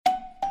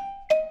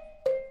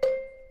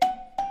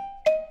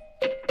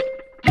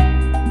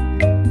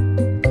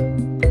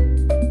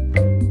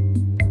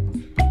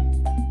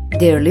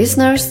Dear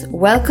listeners,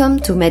 welcome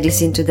to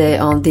Medicine Today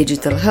on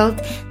Digital Health,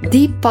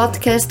 the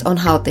podcast on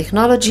how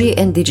technology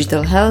and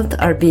digital health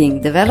are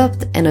being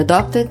developed and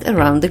adopted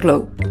around the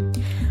globe.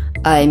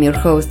 I am your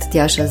host,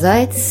 Tjasa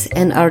Zajc,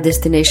 and our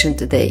destination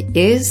today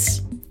is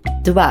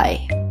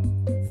Dubai.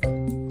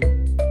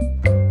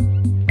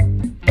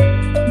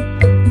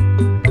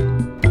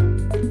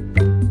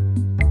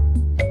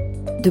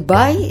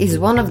 Dubai is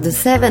one of the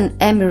 7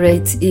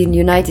 emirates in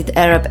United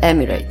Arab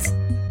Emirates.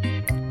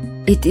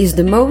 It is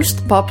the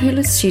most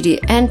populous city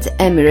and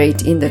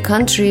emirate in the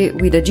country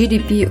with a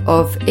GDP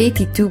of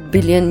 $82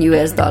 billion.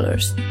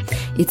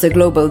 It's a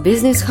global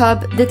business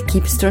hub that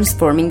keeps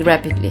transforming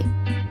rapidly.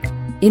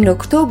 In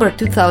October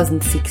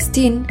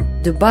 2016,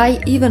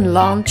 Dubai even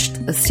launched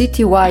a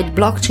city-wide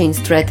blockchain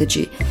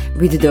strategy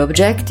with the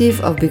objective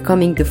of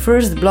becoming the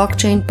first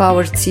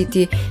blockchain-powered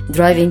city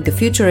driving the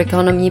future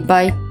economy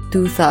by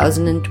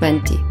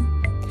 2020.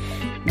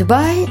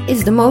 Dubai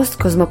is the most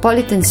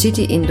cosmopolitan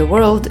city in the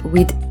world,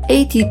 with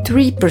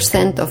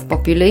 83% of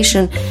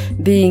population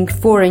being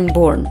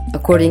foreign-born,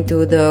 according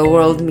to the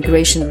World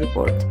Migration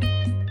Report.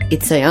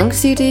 It's a young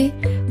city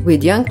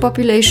with young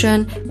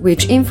population,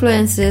 which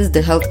influences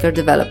the healthcare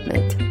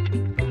development.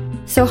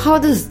 So how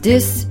does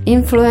this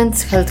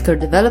influence healthcare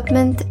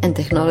development and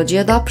technology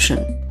adoption?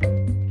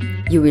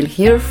 You will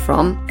hear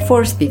from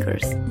 4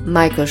 speakers.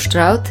 Michael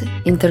Strout,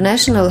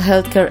 International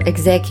Healthcare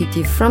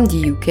Executive from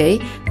the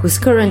UK, who's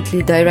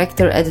currently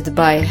Director at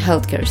Dubai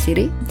Healthcare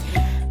City.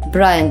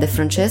 Brian De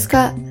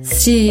Francesca,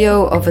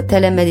 CEO of a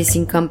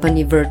telemedicine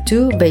company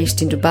Virtu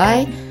based in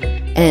Dubai.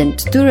 And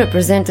 2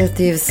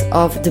 representatives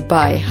of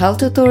Dubai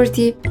Health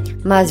Authority,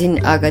 Mazin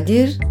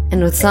Agadir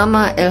and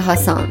Osama El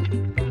Hassan.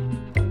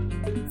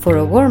 For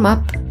a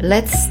warm-up,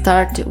 let's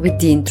start with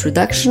the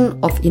introduction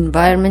of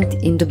environment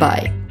in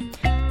Dubai.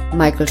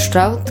 Michael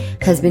Strout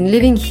has been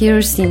living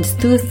here since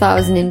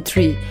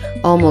 2003,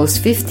 almost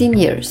 15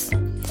 years.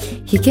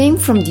 He came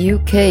from the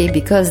UK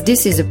because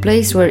this is a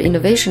place where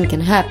innovation can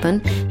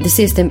happen, the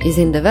system is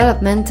in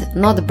development,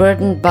 not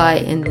burdened by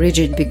and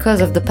rigid because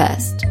of the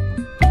past.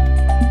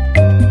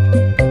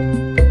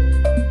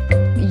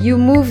 You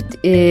moved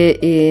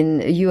in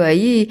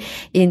UAE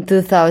in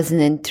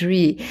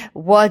 2003.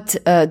 What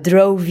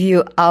drove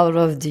you out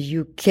of the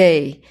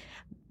UK?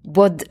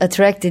 What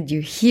attracted you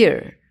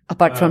here?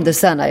 Apart from the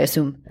sun, I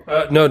assume.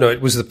 No, it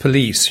was the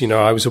police. You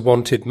know, I was a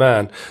wanted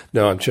man.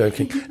 No, I'm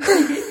joking.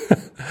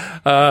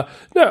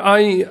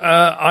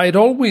 I'd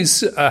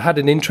always had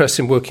an interest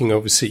in working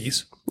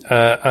overseas,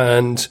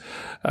 and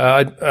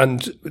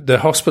the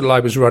hospital I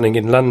was running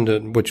in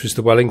London, which was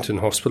the Wellington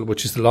Hospital,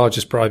 which is the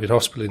largest private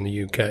hospital in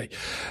the UK,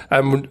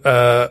 and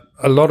a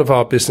lot of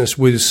our business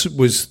was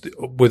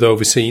with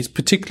overseas,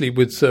 particularly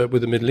with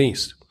the Middle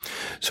East.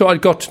 So I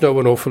got to know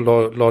an awful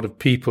lot of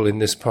people in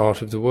this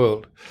part of the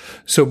world.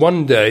 So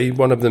one day,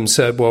 one of them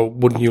said, well,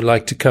 wouldn't you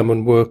like to come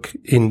and work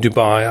in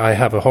Dubai? I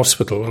have a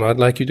hospital and I'd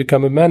like you to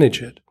come and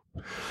manage it.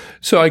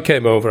 So I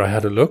came over, I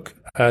had a look,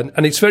 and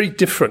it's very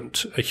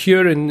different.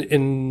 Here in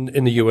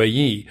the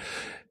UAE,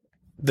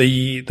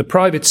 the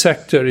private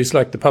sector is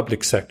like the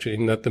public sector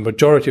in that the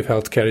majority of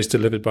healthcare is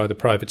delivered by the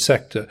private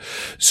sector.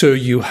 So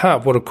you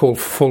have what are called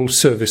full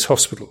service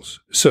hospitals.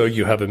 So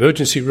you have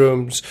emergency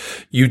rooms,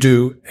 you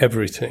do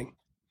everything.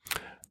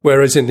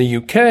 Whereas in the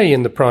UK,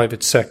 in the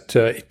private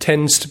sector, it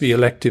tends to be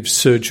elective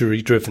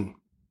surgery driven.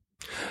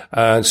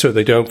 And so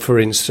they don't, for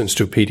instance,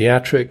 do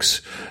pediatrics,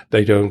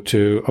 they don't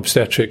do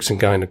obstetrics and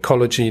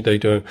gynecology,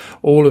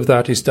 all of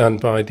that is done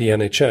by the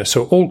NHS.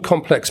 So all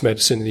complex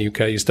medicine in the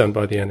UK is done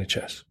by the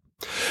NHS.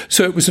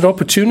 So it was an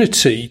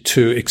opportunity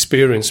to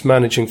experience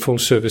managing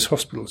full-service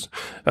hospitals.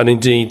 And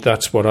indeed,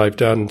 that's what I've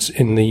done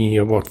in the,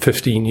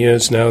 15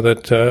 years now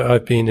that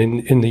I've been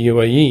in the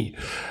UAE,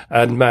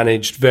 and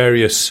managed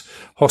various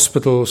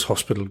hospitals,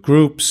 hospital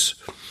groups,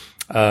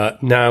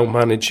 now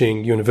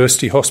managing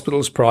university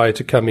hospitals. Prior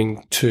to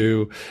coming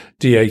to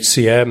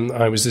DHCM,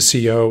 I was the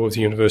CEO of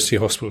the University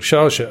Hospital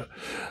Sharjah.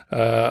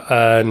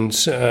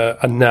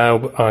 And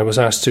now I was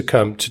asked to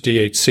come to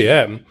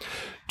DHCM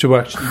to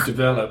actually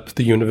develop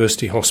the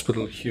university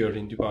hospital here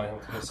in Dubai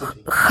Healthcare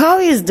City. How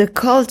is the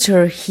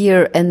culture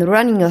here and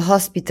running a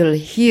hospital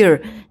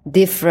here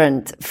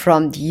different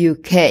from the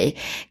UK?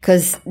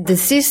 Because the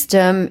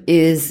system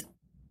is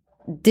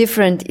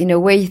different in a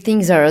way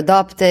things are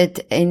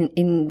adopted and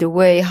in the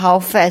way how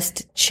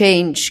fast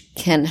change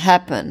can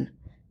happen.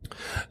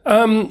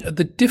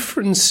 The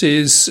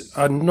differences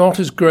are not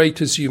as great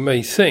as you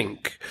may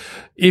think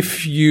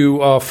if you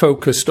are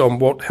focused on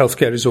what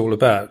healthcare is all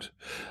about.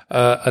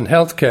 And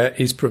healthcare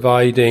is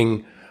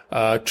providing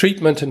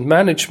treatment and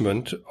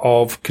management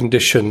of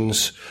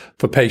conditions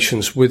for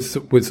patients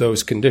with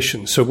those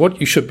conditions. So what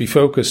you should be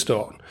focused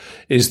on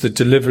is the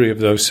delivery of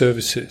those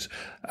services,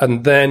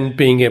 and then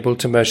being able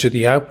to measure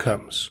the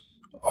outcomes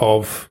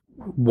of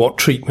what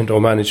treatment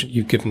or management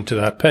you've given to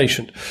that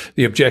patient.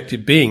 The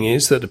objective being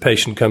is that the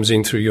patient comes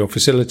in through your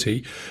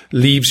facility,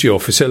 leaves your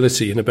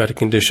facility in a better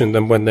condition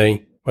than when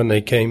they when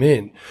they came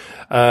in.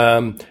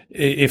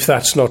 If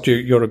that's not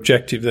your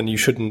objective, then you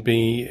shouldn't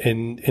be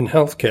in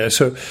healthcare.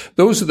 So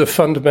those are the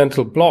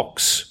fundamental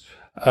blocks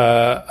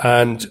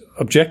and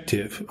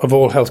objective of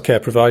all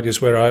healthcare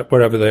providers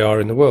wherever they are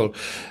in the world.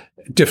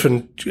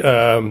 Different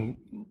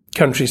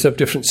countries have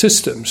different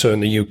systems. So in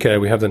the UK,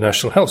 we have the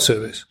National Health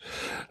Service,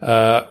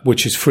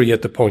 which is free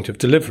at the point of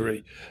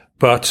delivery.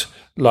 But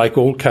like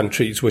all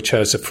countries which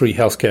has a free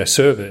healthcare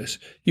service,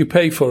 you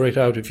pay for it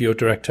out of your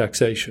direct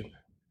taxation.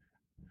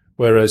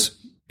 Whereas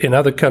in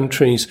other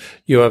countries,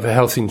 you have a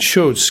health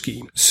insurance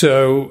scheme.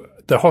 So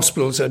the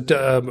hospitals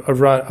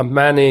are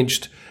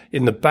managed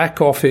in the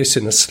back office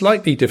in a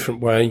slightly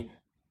different way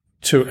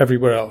to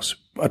everywhere else.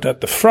 But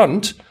at the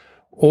front,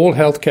 all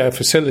healthcare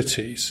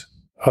facilities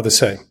are the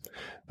same,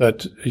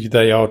 that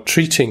they are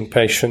treating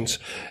patients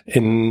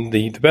in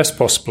the best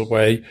possible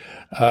way,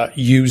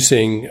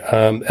 using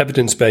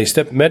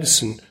evidence-based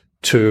medicine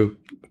to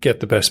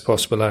get the best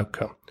possible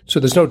outcome. So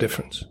there's no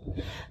difference.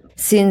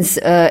 Since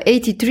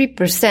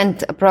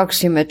 83%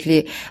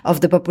 approximately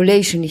of the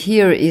population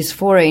here is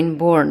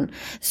foreign-born,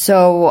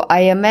 so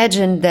I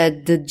imagine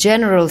that the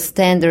general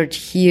standard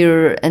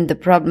here and the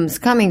problems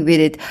coming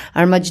with it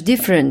are much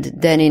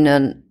different than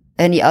in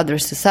any other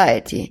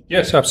society.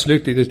 Yes,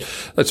 absolutely.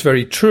 That's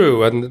very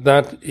true. And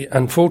that,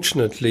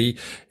 unfortunately,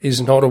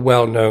 is not a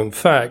well-known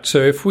fact. So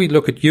if we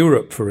look at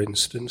Europe, for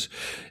instance,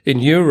 in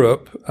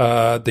Europe,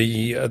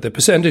 the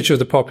percentage of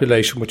the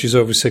population which is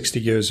over 60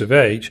 years of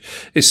age,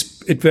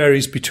 it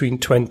varies between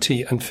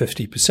 20 and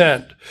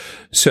 50%.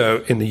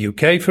 So in the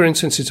UK, for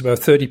instance, it's about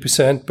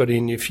 30%, but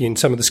if you're in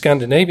some of the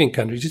Scandinavian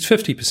countries, it's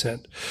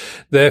 50%.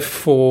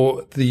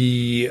 Therefore,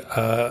 the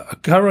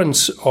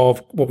occurrence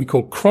of what we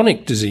call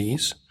chronic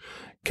disease,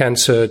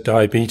 cancer,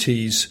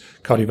 diabetes,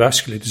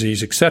 cardiovascular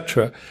disease,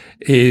 etc.,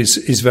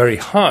 is very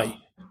high.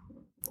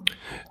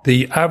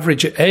 The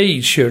average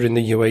age here in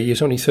the UAE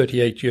is only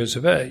 38 years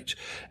of age.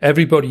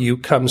 Everybody who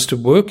comes to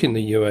work in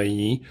the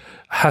UAE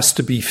has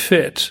to be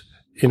fit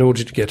in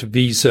order to get a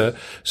visa.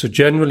 So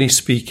generally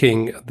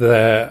speaking,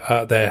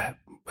 their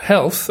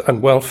health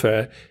and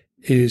welfare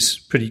is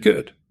pretty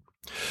good.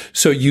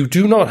 So you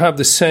do not have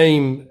the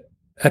same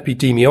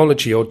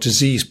epidemiology or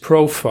disease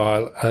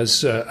profile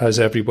as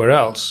everywhere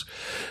else.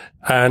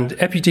 And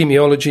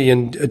epidemiology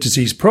and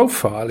disease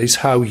profile is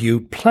how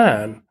you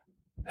plan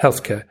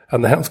healthcare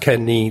and the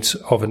healthcare needs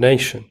of a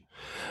nation.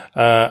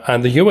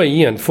 And the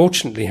UAE,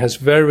 unfortunately, has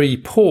very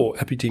poor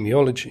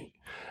epidemiology.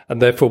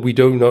 And therefore, we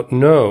do not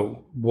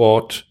know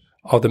what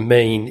are the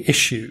main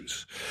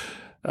issues.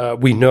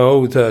 We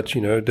know that,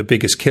 the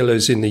biggest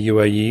killers in the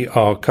UAE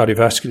are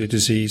cardiovascular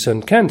disease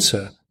and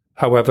cancer.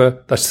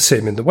 However, that's the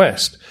same in the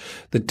West.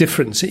 The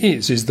difference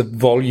is the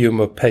volume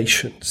of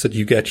patients that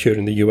you get here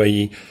in the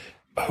UAE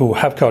who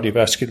have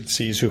cardiovascular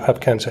disease, who have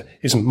cancer,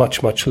 is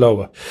much, much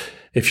lower.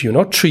 If you're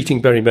not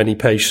treating very many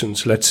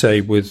patients, let's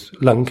say with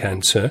lung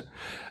cancer,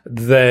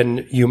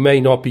 then you may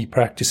not be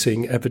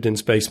practicing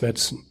evidence-based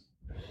medicine.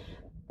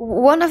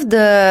 One of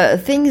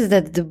the things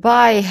that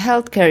Dubai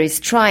healthcare is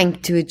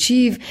trying to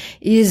achieve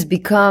is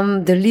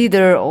become the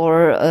leader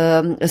or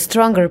a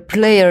stronger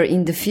player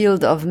in the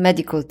field of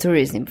medical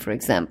tourism, for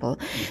example.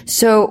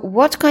 So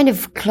what kind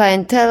of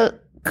clientele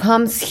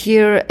comes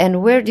here,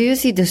 and where do you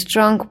see the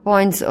strong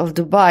points of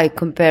Dubai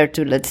compared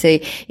to, let's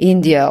say,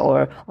 India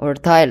or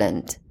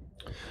Thailand?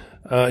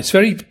 It's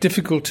very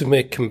difficult to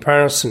make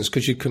comparisons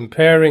because you're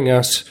comparing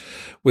us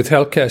with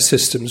healthcare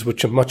systems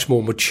which are much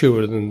more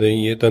mature than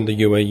the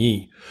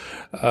UAE.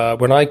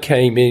 When I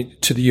came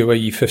to the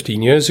UAE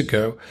 15 years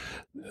ago,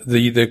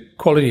 the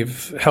quality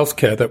of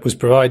healthcare that was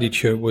provided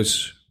here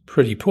was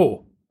pretty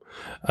poor,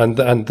 and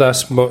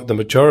thus the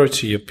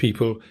majority of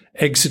people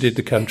exited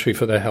the country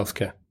for their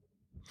healthcare.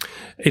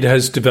 It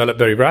has developed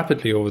very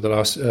rapidly over the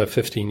last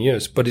 15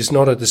 years, but it's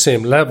not at the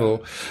same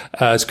level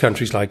as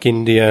countries like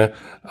India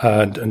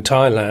and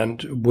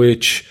Thailand,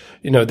 which,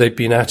 they've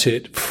been at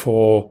it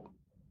for,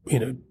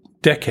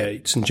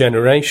 decades and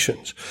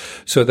generations.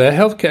 So their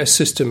healthcare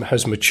system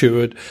has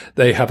matured.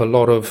 They have a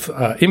lot of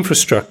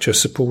infrastructure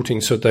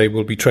supporting, so they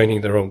will be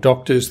training their own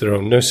doctors, their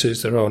own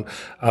nurses, their own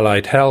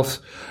allied health.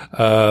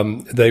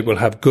 They will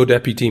have good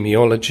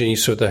epidemiology,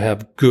 so they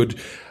have good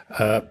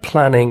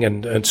planning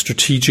and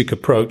strategic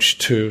approach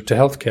to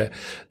healthcare.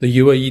 The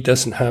UAE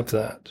doesn't have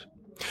that.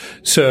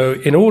 So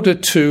in order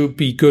to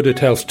be good at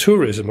health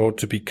tourism or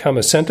to become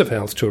a center for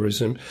health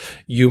tourism,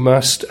 you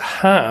must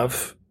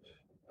have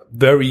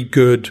very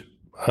good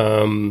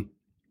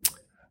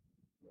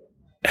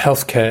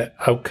healthcare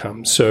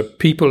outcomes. So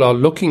people are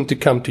looking to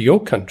come to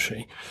your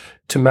country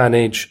to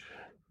manage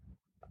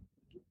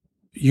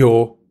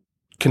your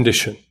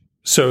condition.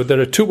 So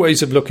there are two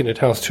ways of looking at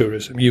health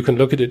tourism. You can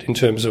look at it in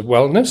terms of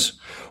wellness,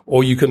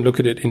 or you can look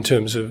at it in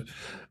terms of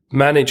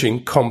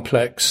managing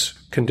complex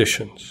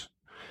conditions.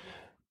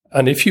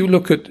 And if you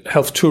look at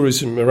health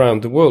tourism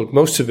around the world,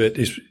 most of it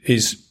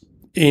is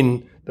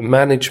in the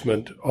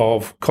management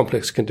of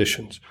complex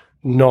conditions,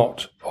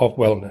 not of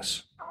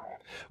wellness.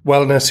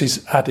 Wellness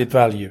is added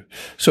value.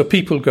 So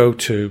people go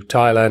to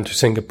Thailand, to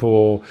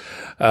Singapore,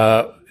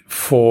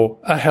 for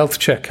a health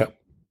checkup.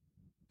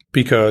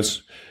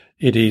 because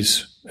it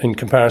is, in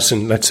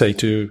comparison, let's say,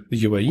 to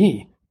the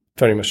UAE,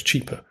 very much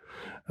cheaper.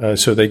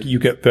 So you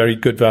get very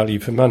good value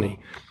for money.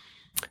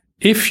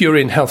 If you're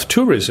in health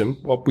tourism,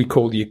 what we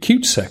call the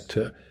acute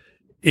sector,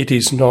 it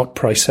is not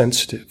price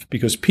sensitive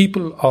because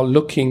people are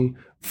looking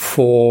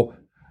for,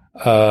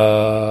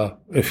 some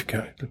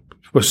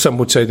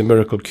would say the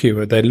miracle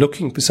cure. They're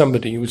looking for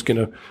somebody who's going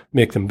to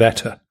make them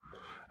better.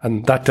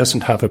 And that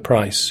doesn't have a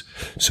price.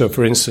 So,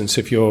 for instance,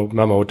 if your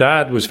mum or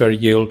dad was very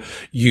ill,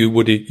 you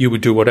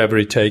would do whatever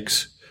it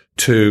takes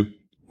to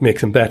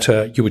make them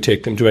better. You would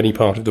take them to any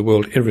part of the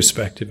world,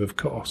 irrespective of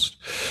cost.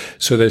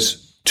 So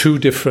there's two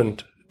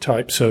different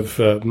types of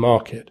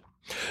market.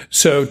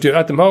 So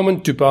at the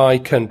moment,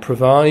 Dubai can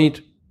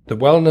provide the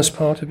wellness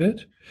part of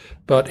it,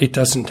 but it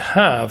doesn't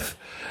have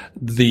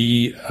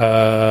the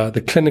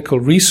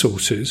clinical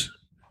resources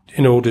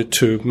in order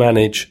to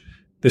manage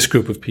this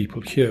group of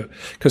people here.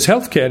 Because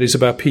healthcare is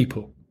about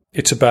people.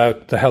 It's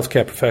about the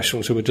healthcare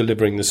professionals who are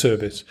delivering the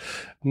service,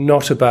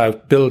 not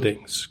about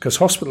buildings, because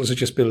hospitals are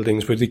just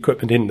buildings with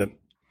equipment in them.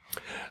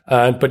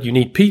 But you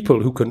need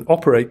people who can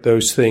operate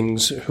those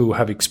things, who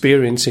have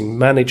experience in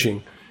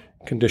managing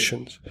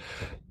conditions.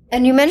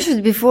 And you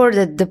mentioned before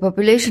that the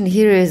population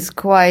here is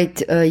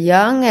quite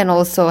young and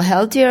also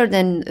healthier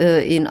than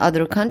in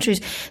other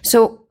countries.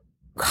 So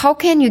how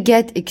can you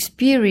get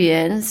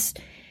experience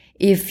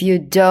if you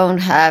don't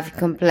have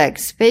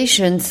complex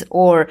patients?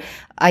 Or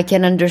I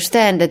can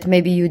understand that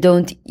maybe you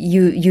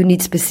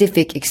need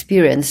specific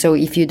experience. So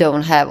if you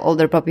don't have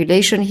older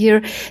population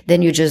here,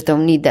 then you just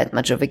don't need that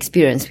much of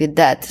experience with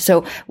that.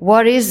 So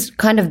what is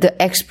kind of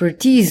the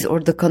expertise or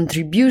the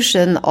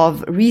contribution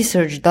of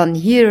research done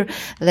here,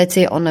 let's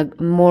say on a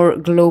more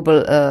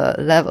global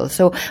level?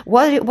 So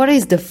what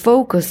is the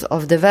focus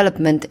of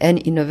development and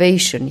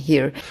innovation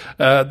here?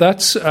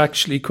 That's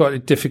actually quite a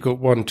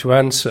difficult one to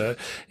answer.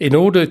 In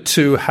order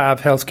to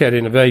have healthcare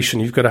innovation,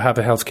 you've got to have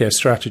a healthcare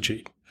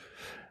strategy.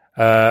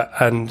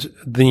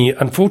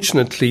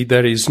 Unfortunately,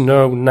 there is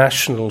no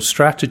national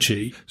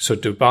strategy. So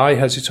Dubai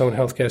has its own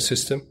healthcare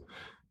system,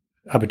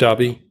 Abu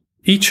Dhabi.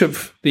 Each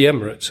of the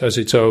Emirates has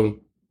its own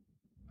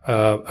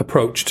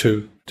approach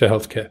to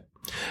healthcare.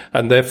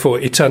 And therefore,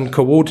 it's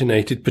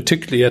uncoordinated,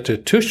 particularly at a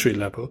tertiary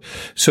level.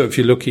 So if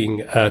you're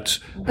looking at...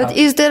 But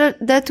is there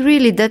that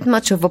really that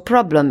much of a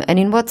problem? And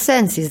in what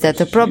sense is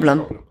that a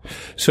problem?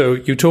 So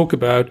you talk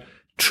about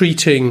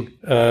treating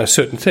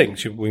certain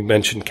things. We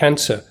mentioned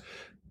cancer.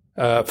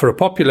 For a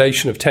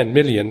population of 10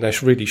 million, there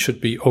really should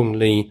be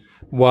only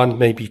one,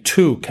 maybe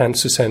two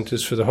cancer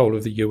centers for the whole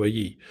of the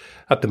UAE.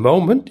 At the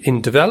moment,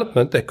 in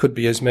development, there could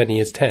be as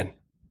many as 10.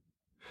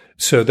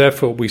 So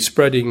therefore, we're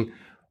spreading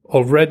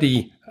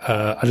already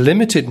a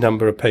limited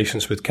number of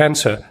patients with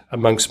cancer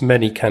amongst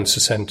many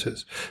cancer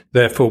centers.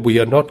 Therefore, we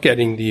are not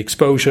getting the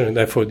exposure and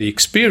therefore the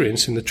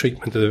experience in the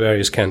treatment of the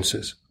various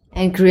cancers.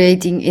 And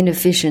creating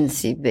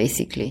inefficiency,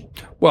 basically.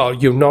 Well,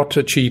 you're not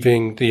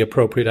achieving the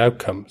appropriate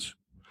outcomes.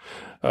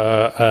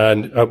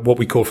 And what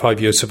we call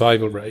 5-year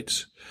survival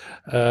rates.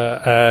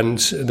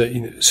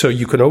 So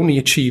you can only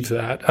achieve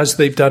that, as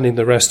they've done in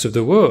the rest of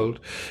the world,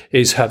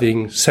 is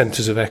having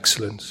centers of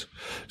excellence.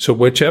 So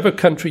whichever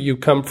country you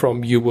come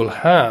from, you will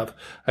have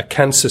a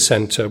cancer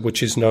center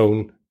which is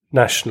known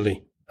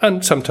nationally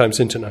and sometimes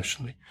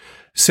internationally.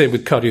 Same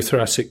with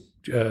cardiothoracic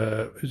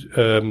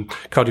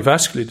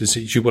cardiovascular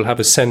disease. You will have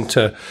a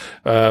center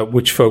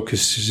which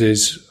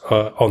focuses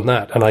on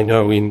that, and I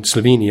know in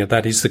Slovenia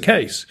that is the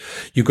case.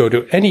 You go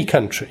to any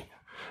country,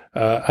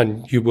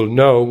 and you will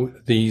know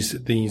these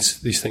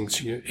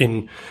things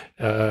in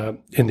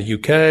the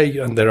UK,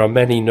 and there are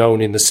many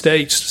known in the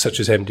States, such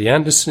as MD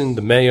Anderson,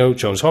 the Mayo,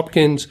 Johns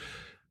Hopkins.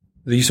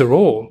 These are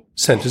all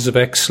centers of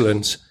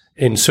excellence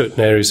in certain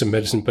areas of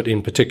medicine, but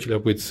in particular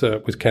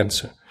with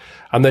cancer,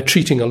 and they're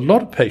treating a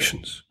lot of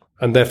patients.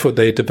 And therefore,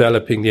 they're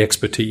developing the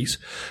expertise.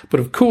 But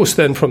of course,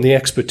 then from the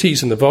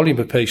expertise and the volume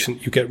of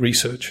patient, you get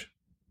research.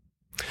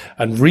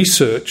 And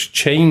research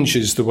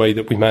changes the way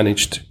that we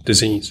manage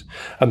disease.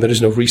 And there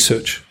is no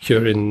research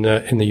here in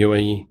the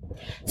UAE.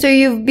 So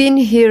you've been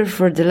here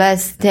for the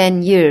last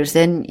 10 years,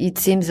 and it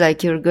seems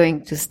like you're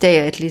going to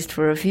stay at least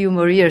for a few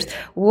more years.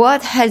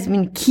 What has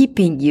been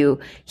keeping you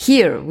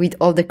here with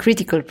all the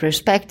critical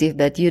perspective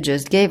that you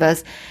just gave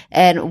us?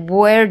 And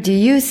where do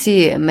you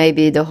see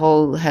maybe the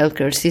whole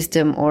healthcare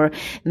system, or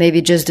maybe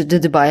just the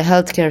Dubai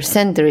Healthcare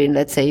Center in,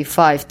 let's say,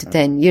 5 to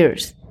 10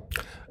 years?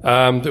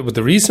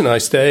 The reason I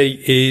stay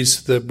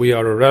is that we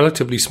are a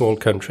relatively small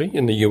country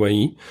in the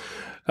UAE,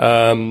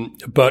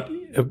 but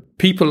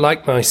people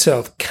like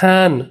myself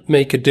can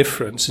make a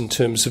difference in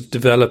terms of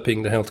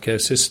developing the healthcare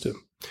system.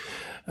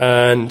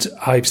 And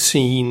I've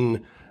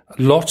seen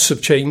lots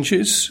of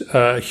changes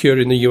here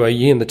in the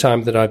UAE in the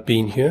time that I've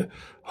been here.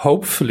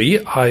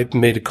 Hopefully, I've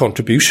made a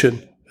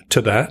contribution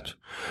to that,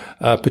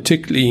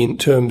 particularly in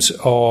terms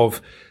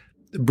of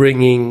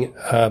bringing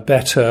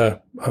better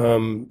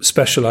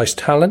specialized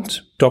talent,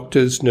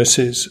 doctors,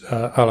 nurses,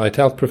 allied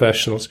health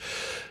professionals,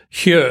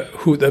 here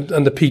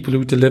and the people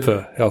who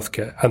deliver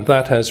healthcare. And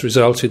that has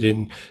resulted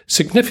in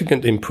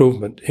significant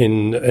improvement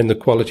in the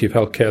quality of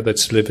healthcare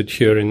that's delivered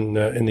here in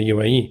the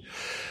UAE.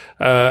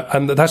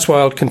 And that's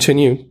why I'll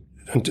continue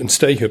and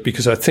stay here,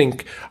 because I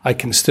think I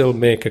can still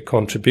make a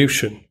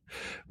contribution,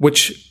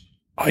 which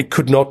I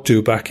could not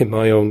do back in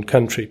my own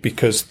country,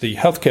 because the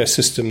healthcare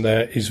system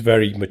there is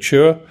very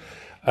mature,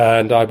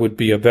 and I would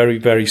be a very,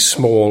 very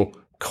small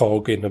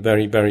cog in a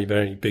very, very,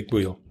 very big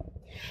wheel.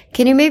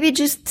 Can you maybe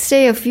just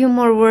say a few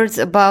more words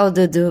about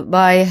the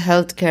Dubai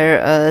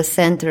Healthcare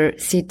Center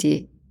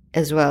City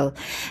as well?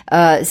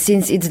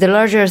 Since it's the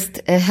largest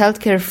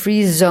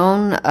healthcare-free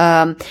zone,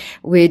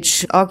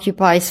 which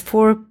occupies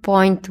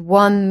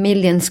 4.1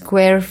 million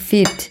square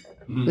feet,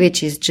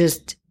 which is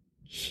just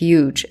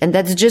huge. And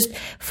that's just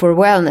for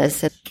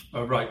wellness.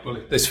 Right. Well,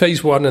 there's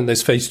phase 1 and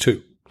there's phase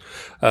 2.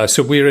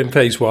 So we're in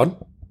phase 1.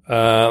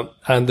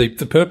 And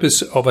the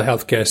purpose of a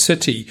healthcare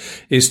city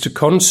is to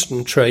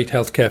concentrate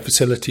healthcare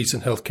facilities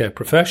and healthcare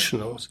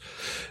professionals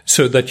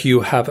so that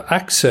you have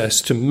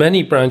access to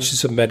many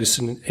branches of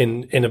medicine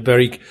in a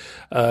very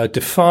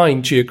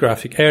defined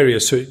geographic area.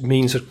 So it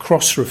means that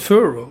cross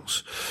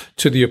referrals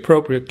to the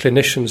appropriate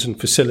clinicians and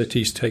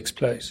facilities takes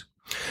place.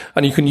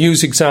 And you can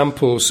use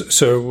examples.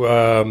 So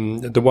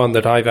the one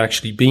that I've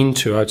actually been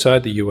to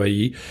outside the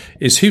UAE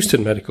is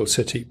Houston Medical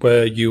City,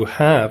 where you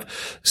have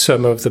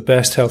some of the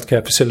best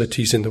healthcare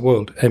facilities in the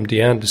world. MD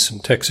Anderson,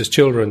 Texas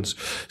Children's,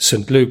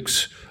 St.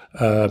 Luke's,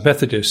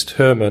 Methodist,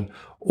 Herman,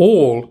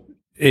 all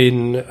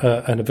in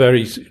a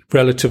very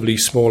relatively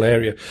small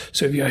area.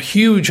 So you have a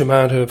huge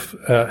amount of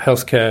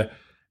healthcare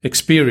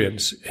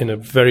experience in a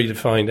very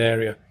defined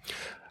area.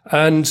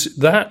 And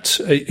that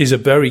is a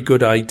very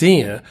good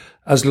idea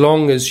as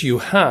long as you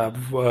have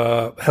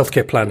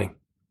healthcare planning,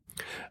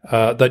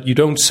 that you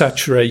don't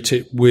saturate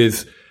it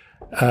with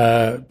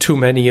too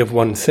many of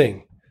one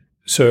thing.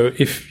 So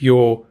if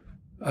your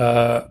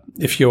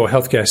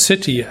healthcare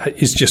city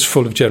is just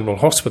full of general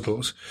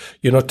hospitals,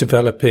 you're not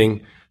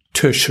developing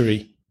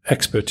tertiary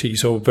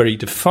expertise or very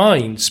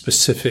defined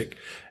specific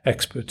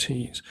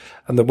expertise.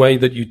 And the way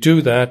that you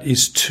do that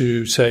is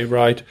to say,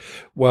 right,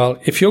 well,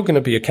 if you're going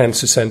to be a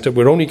cancer center,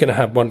 we're only going to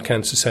have one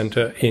cancer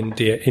center in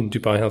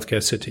Dubai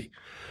Healthcare City,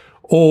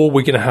 or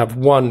we're going to have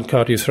one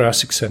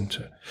cardiothoracic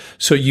center.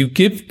 So you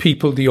give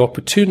people the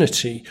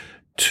opportunity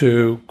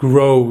to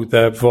grow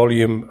their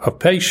volume of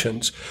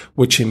patients,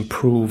 which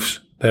improves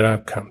their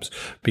outcomes,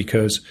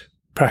 because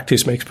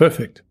practice makes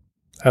perfect.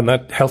 And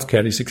that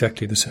healthcare is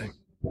exactly the same.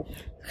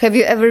 Have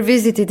you ever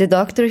visited a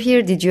doctor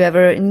here? Did you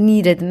ever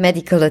needed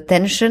medical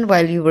attention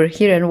while you were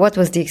here? And what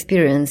was the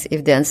experience,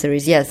 if the answer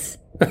is yes?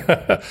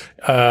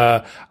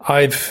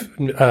 I've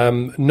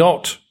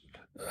not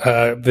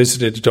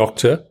visited a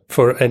doctor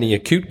for any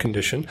acute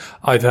condition.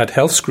 I've had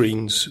health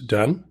screens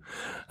done,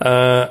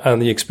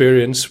 and the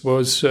experience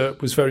was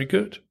very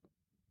good.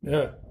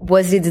 Yeah.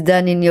 Was it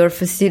done in your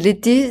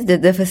facilities,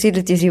 the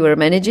facilities you were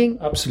managing?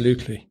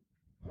 Absolutely.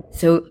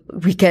 So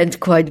we can't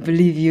quite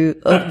believe you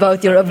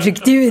about your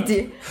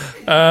objectivity.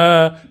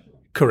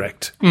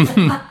 Correct.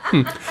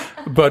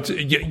 But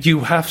you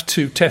have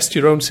to test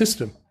your own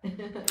system.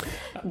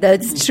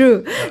 That's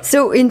true.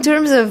 So in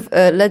terms of,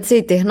 let's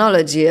say,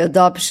 technology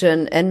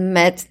adoption and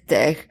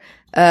medtech,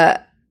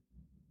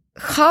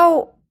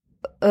 how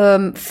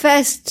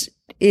fast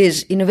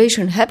is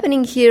innovation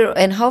happening here,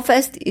 and how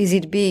fast is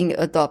it being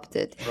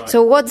adopted? Right.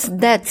 So what's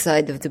that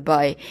side of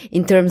Dubai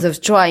in terms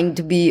of trying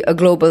to be a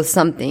global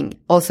something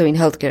also in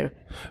healthcare?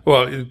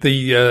 Well,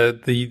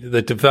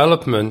 the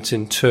development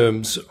in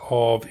terms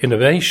of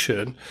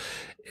innovation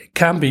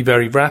can be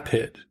very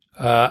rapid,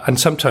 and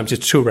sometimes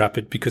it's too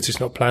rapid because it's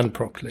not planned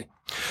properly.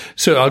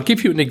 So I'll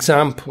give you an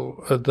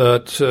example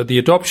that the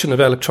adoption of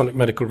electronic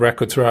medical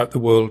record throughout the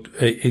world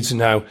is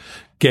now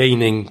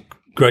gaining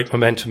great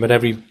momentum, and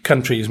every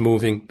country is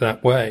moving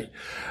that way.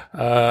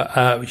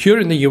 Here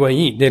in the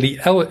UAE, nearly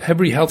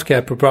every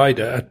healthcare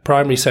provider at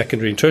primary,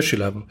 secondary and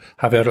tertiary level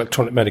have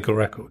electronic medical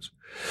records.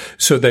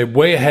 So they're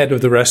way ahead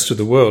of the rest of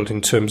the world in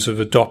terms of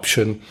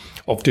adoption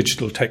of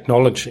digital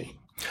technology.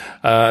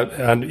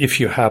 And if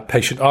you have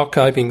patient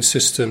archiving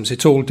systems,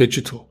 it's all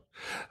digital.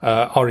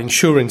 Our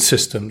insurance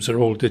systems are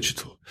all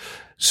digital.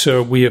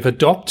 So we have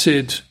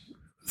adopted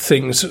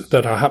things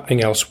that are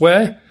happening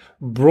elsewhere,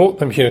 brought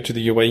them here to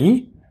the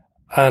UAE,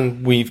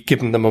 and we've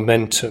given them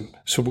momentum.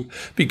 So,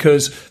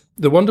 because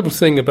the wonderful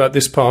thing about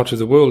this part of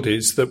the world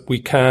is that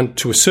we can,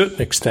 to a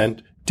certain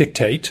extent,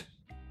 dictate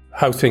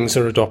how things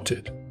are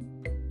adopted.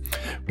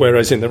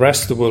 Whereas in the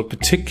rest of the world,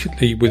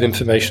 particularly with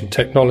information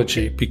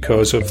technology,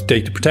 because of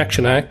data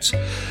protection acts,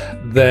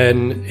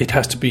 then it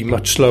has to be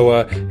much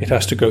slower. It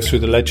has to go through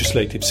the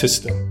legislative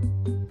system.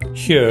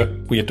 Here,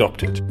 we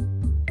adopt it.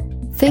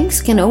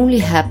 Things can only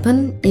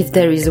happen if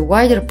there is a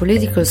wider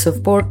political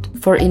support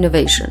for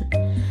innovation.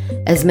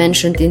 As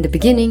mentioned in the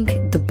beginning,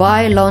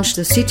 Dubai launched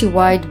a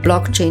citywide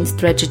blockchain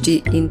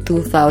strategy in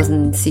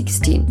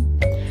 2016.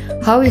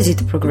 How is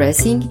it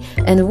progressing,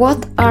 and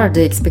what are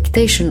the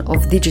expectations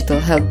of digital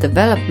health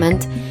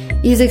development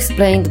is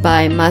explained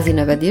by Mazi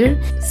Nagadir,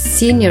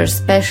 Senior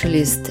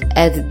Specialist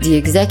at the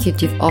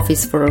Executive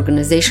Office for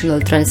Organizational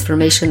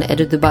Transformation at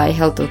the Dubai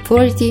Health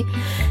Authority,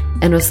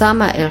 and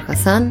Osama El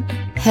Hassan,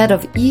 Head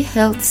of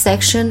eHealth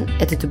Section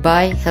at the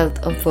Dubai Health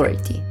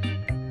Authority.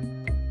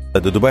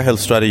 The Dubai Health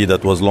Strategy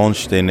that was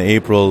launched in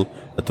April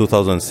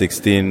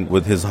 2016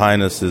 with His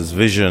Highness's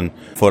vision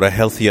for a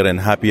healthier and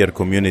happier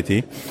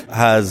community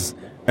has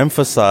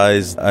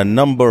emphasized a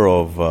number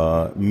of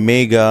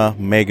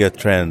mega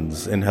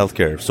trends in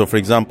healthcare. So, for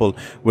example,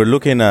 we're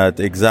looking at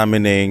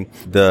examining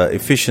the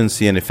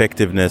efficiency and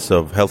effectiveness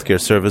of healthcare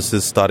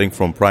services, starting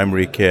from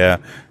primary care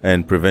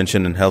and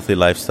prevention and healthy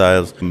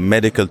lifestyles,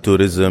 medical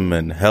tourism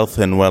and health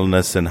and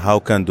wellness, and how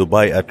can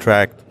Dubai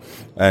attract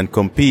and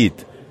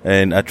compete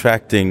in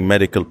attracting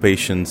medical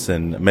patients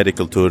and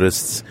medical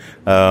tourists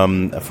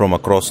from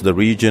across the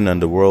region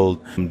and the world.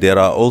 There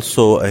are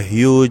also a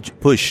huge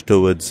push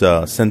towards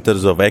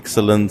centers of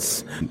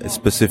excellence,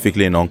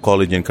 specifically in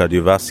oncology and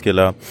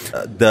cardiovascular.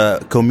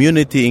 The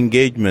community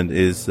engagement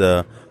is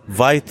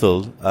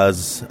vital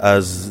as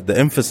the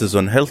emphasis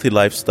on healthy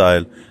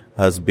lifestyle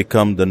has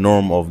become the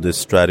norm of this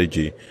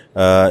strategy.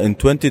 In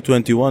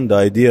 2021, the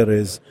idea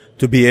is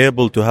to be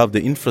able to have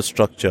the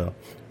infrastructure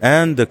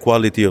and the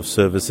quality of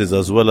services,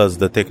 as well as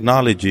the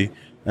technology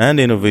and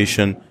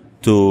innovation,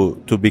 to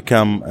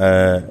become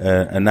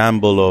an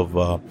amble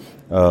of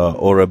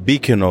or a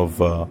beacon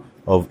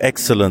of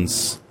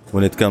excellence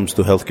when it comes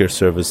to healthcare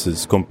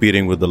services,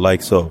 competing with the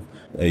likes of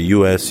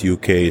US,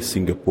 UK,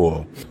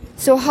 Singapore.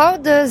 So how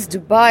does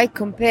Dubai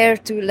compare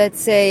to, let's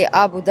say,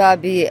 Abu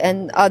Dhabi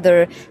and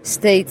other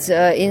states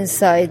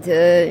inside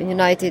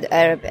United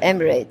Arab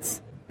Emirates?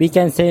 We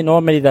can say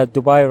normally that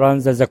Dubai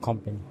runs as a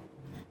company.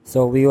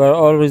 So we were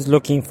always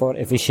looking for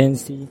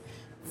efficiency,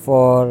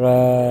 for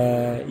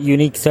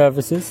unique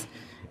services,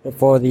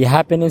 for the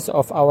happiness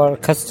of our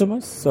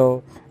customers.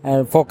 So,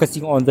 and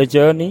focusing on the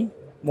journey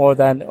more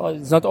than,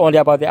 it's not only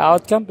about the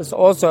outcome, but it's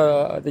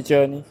also the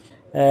journey.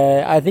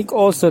 I think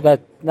also that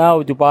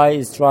now Dubai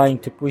is trying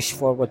to push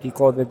for what we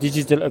call the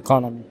digital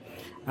economy.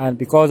 And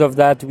because of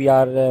that, we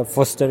are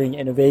fostering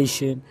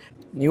innovation,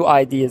 new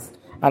ideas,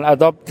 and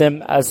adopt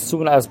them as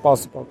soon as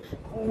possible.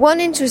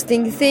 One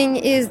interesting thing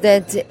is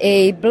that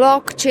a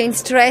blockchain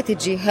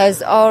strategy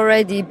has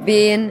already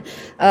been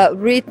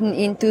written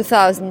in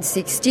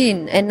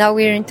 2016, and now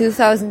we're in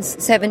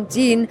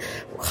 2017.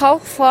 How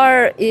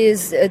far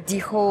is the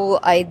whole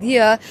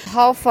idea?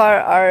 How far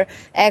are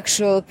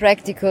actual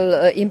practical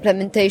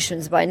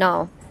implementations by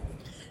now?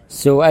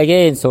 So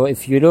again,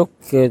 if you look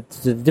at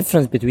the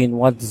difference between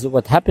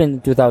what happened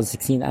in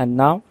 2016 and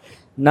now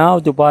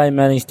Dubai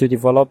managed to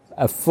develop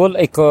a full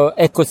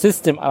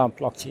ecosystem around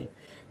blockchain.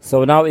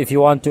 So now if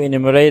you want to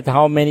enumerate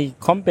how many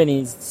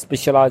companies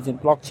specialize in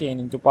blockchain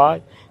in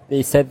Dubai,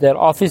 they set their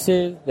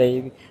offices,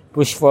 they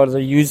push for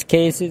the use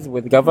cases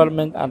with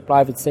government and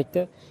private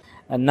sector.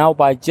 And now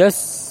by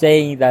just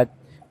saying that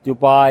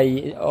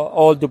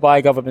all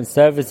Dubai government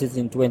services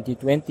in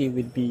 2020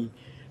 will be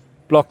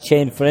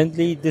blockchain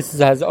friendly, this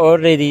has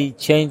already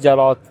changed a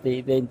lot the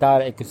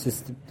entire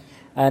ecosystem.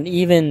 And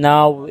even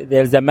now,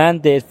 there's a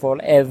mandate for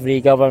every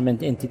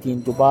government entity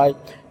in Dubai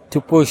to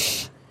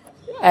push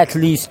at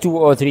least 2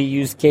 or 3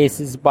 use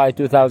cases by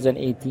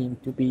 2018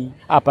 to be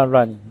up and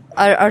running.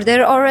 Are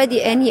there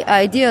already any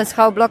ideas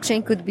how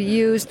blockchain could be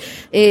used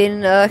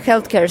in a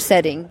healthcare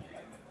setting?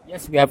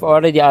 Yes, we have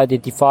already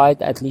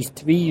identified at least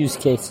 3 use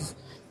cases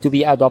to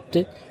be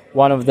adopted.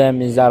 One of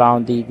them is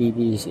around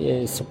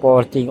the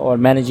supporting or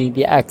managing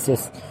the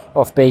access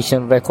of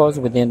patient records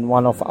within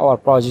one of our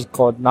projects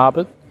called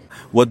NABID.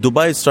 What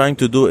Dubai is trying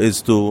to do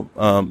is to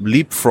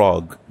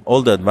leapfrog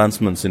all the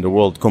advancements in the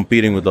world,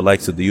 competing with the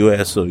likes of the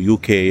US or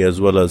UK,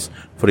 as well as,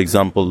 for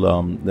example,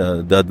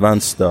 the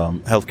advanced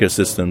healthcare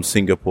system,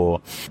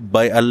 Singapore,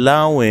 by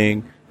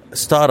allowing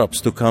startups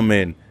to come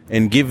in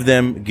and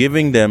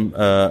giving them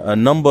a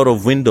number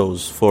of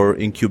windows for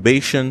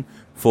incubation,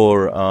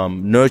 for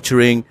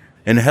nurturing.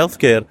 And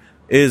healthcare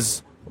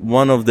is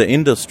one of the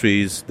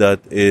industries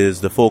that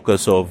is the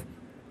focus of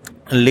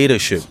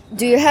leadership.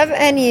 Do you have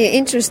any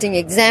interesting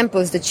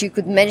examples that you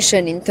could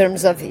mention in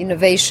terms of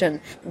innovation?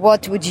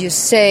 What would you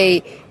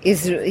say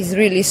is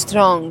really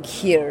strong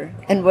here?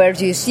 And where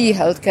do you see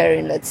healthcare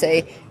in, let's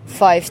say,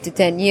 5 to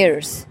 10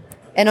 years?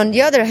 And on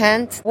the other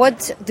hand,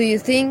 what do you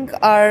think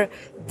are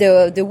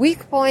the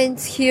weak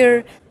points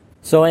here?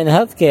 So in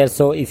healthcare,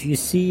 if you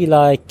see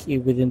like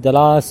within the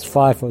last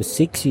 5 or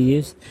 6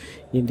 years,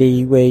 in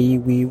the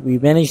UAE, we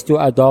managed to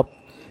adopt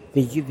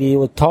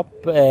the top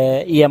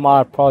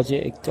EMR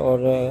project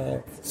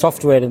or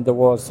software in the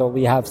world. So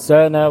we have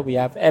Cerner, we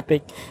have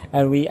Epic,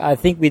 and I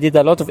think we did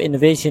a lot of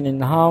innovation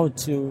in how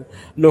to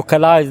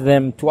localize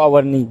them to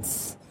our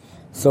needs.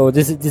 So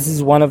this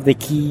is one of the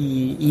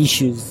key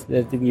issues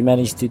that we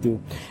managed to do.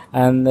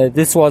 And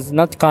this was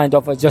not kind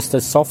of just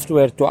a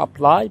software to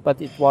apply, but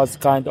it was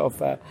kind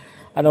of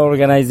an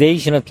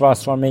organizational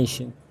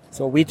transformation.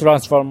 So we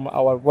transform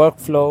our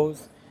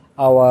workflows,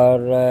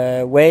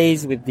 our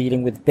ways with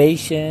dealing with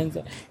patients,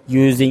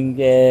 using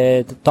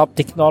the top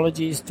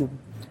technologies to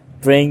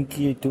bring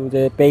to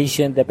the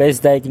patient the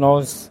best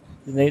diagnosis,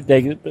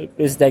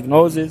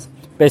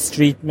 best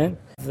treatment.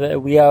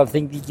 We are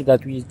thinking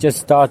that we just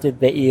started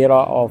the era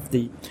of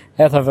the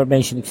health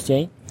information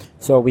exchange.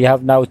 So we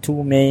have now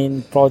two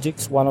main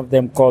projects, one of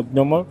them called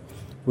NUMER,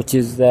 which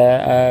is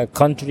a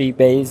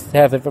country-based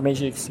health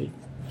information exchange.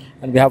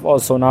 And we have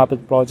also an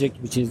NAPID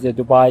project, which is the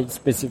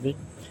Dubai-specific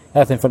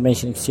health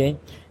information exchange.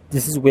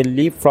 This will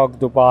leapfrog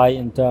Dubai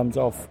in terms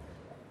of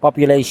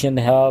population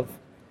health,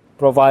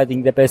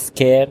 providing the best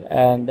care,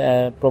 and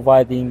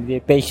providing the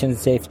patient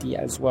safety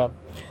as well.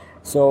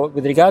 So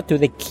with regard to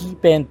the key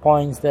pain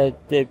points that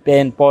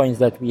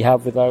we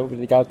have with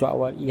regard to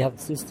our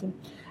e-health system,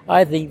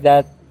 I think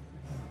that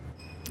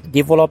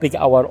developing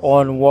our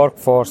own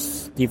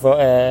workforce, people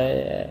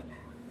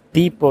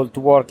to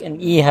work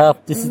in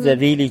e-health, this is a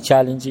really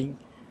challenging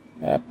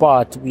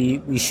part.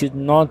 We should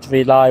not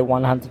rely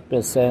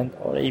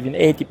 100% or even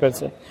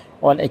 80%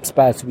 on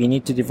expats. We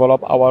need to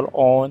develop our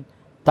own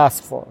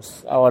task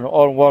force, our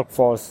own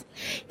workforce.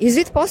 Is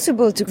it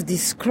possible to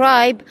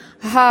describe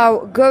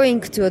how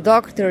going to a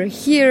doctor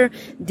here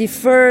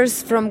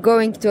differs from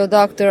going to a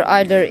doctor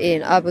either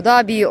in Abu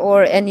Dhabi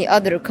or any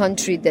other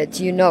country that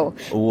you know?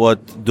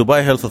 What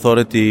Dubai Health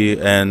Authority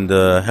and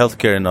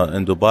healthcare in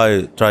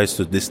Dubai tries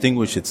to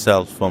distinguish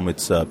itself from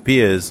its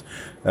peers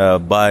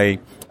by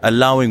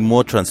allowing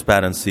more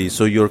transparency,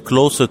 so you're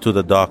closer to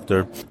the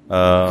doctor.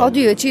 How do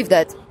you achieve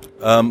that?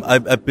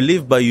 I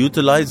believe by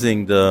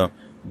utilizing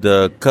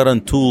the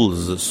current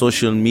tools,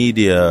 social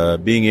media,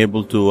 being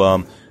able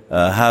to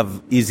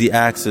have easy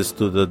access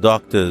to the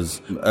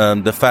doctors,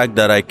 the fact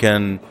that I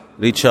can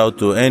reach out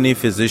to any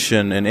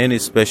physician and any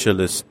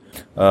specialist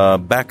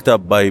backed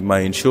up by my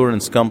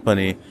insurance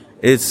company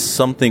is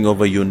something of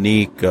a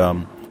unique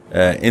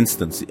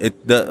instance.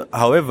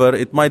 However,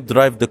 it might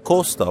drive the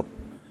cost up,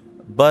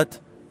 but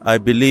I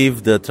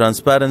believe the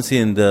transparency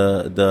and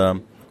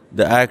the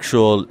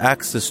actual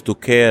access to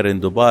care in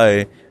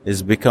Dubai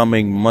is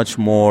becoming much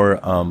more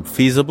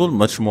feasible,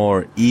 much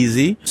more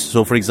easy.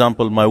 So, for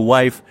example, my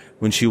wife,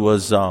 when she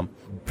was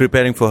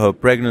preparing for her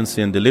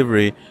pregnancy and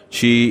delivery,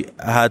 she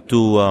had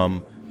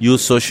to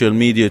use social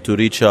media to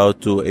reach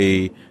out to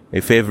a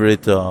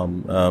favorite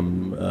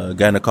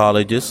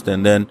gynecologist,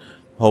 and then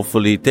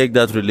hopefully take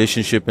that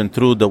relationship, and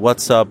through the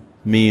WhatsApp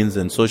means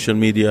and social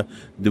media,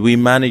 we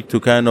managed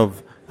to kind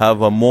of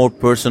have a more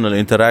personal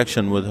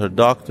interaction with her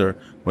doctor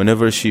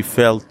whenever she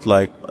felt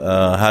like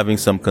having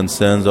some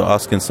concerns or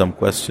asking some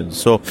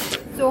questions. So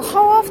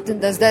how often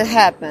does that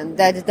happen,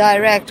 that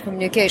direct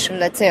communication,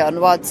 let's say on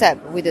WhatsApp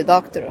with the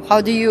doctor?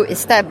 How do you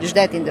establish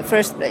that in the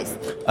first place?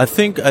 I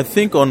think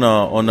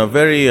on a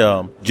very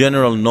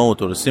general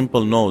note or a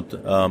simple note,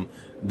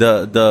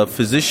 the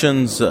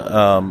physicians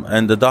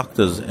and the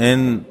doctors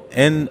in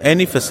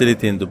any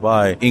facility in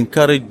Dubai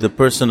encourage the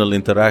personal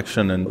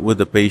interaction and with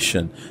the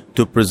patient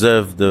to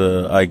preserve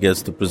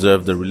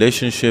the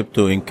relationship,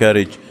 to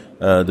encourage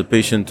the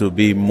patient to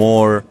be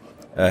more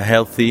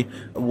healthy.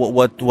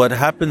 What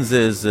happens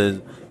is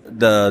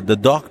the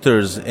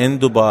doctors in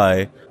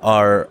Dubai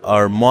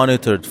are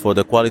monitored for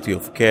the quality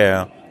of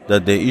care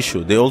that they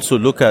issue. They also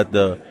look at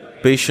the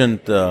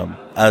patient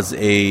as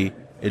a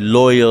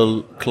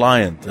loyal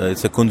client.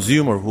 It's a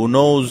consumer who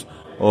knows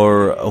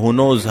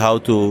how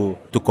to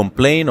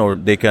complain, or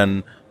they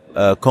can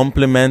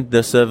complement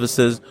their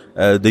services.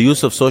 The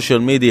use of social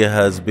media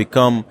has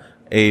become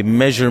a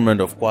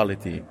measurement of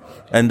quality,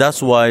 and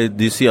that's why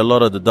you see a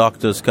lot of the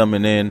doctors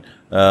coming in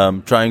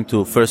trying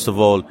to first of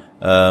all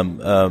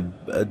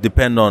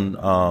depend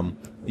on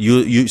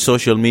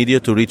social media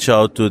to reach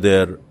out to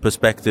their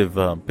prospective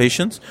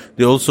patients.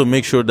 They also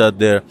make sure that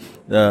their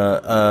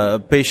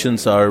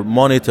patients are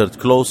monitored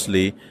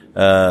closely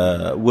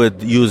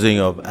with using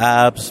of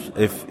apps,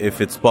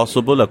 if it's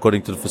possible,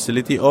 according to the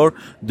facility, or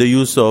the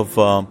use of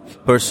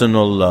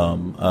personal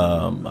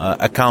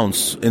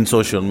accounts in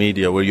social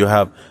media where you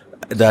have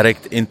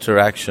direct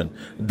interaction.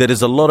 There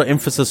is a lot of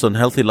emphasis on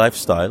healthy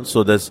lifestyle,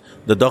 so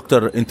the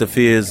doctor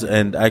interferes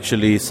and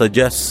actually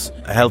suggests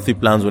healthy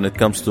plans when it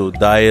comes to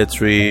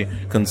dietary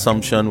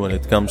consumption, when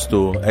it comes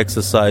to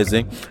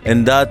exercising,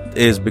 and that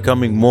is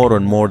becoming more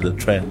and more the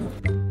trend.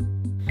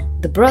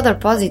 The broader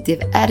positive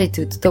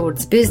attitude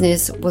towards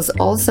business was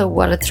also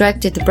what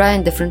attracted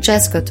Brian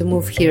DeFrancesco to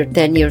move here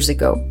 10 years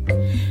ago.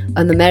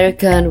 An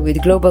American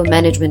with global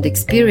management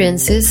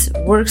experiences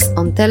works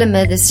on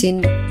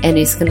telemedicine and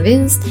is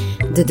convinced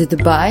that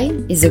Dubai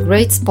is a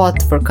great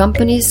spot for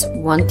companies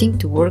wanting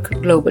to work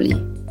globally.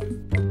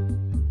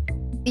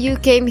 You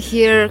came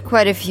here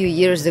quite a few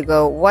years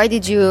ago. Why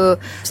did you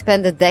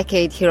spend a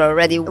decade here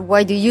already?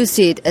 Why do you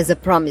see it as a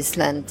promised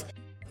land?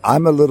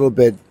 I'm a little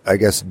bit, I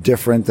guess,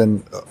 different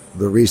than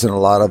the reason a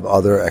lot of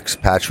other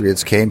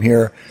expatriates came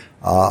here.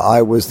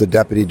 I was the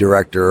deputy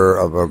director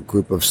of a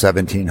group of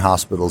 17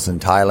 hospitals in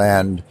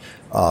Thailand.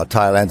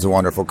 Thailand's a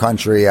wonderful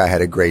country. I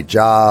had a great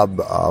job,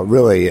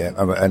 really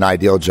an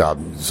ideal job,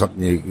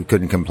 something you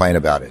couldn't complain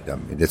about it. I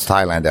mean, it's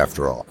Thailand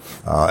after all.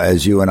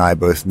 As you and I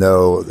both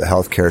know, the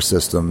healthcare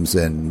systems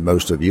in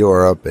most of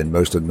Europe and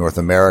most of North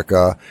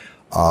America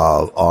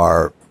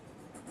are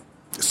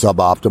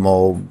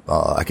suboptimal.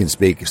 I can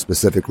speak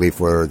specifically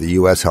for the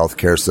U.S.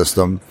 healthcare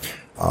system.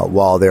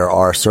 While there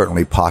are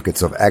certainly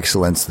pockets of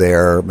excellence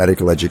there,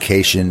 medical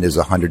education is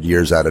 100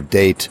 years out of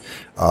date,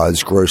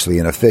 is grossly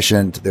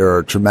inefficient. There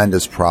are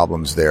tremendous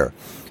problems there.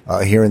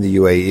 Here in the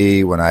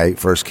UAE, when I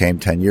first came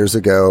 10 years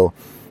ago,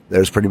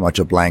 there's pretty much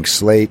a blank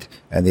slate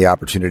and the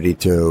opportunity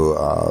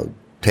to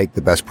take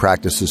the best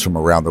practices from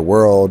around the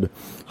world,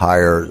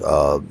 hire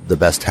the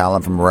best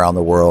talent from around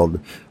the world,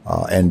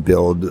 and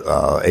build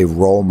a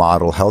role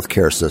model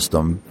healthcare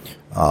system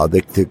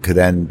that could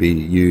then be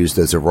used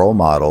as a role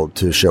model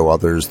to show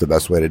others the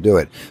best way to do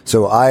it.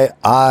 So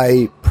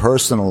I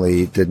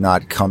personally did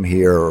not come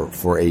here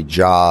for a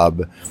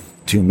job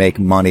to make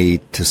money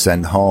to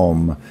send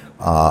home.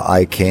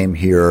 I came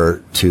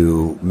here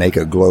to make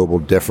a global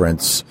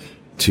difference,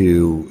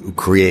 to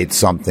create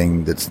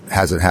something that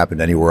hasn't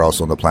happened anywhere else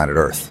on the planet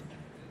Earth.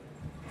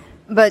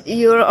 But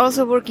you're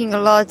also working a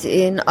lot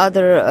in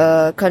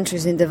other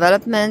countries in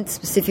development,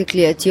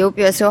 specifically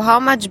Ethiopia. So how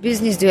much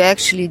business do you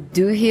actually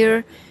do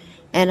here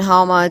and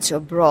how much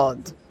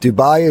abroad?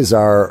 Dubai is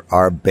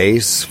our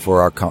base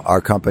for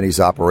our company's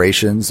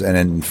operations,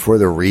 and for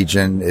the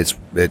region, it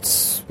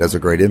has a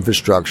great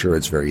infrastructure.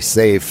 It's very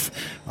safe,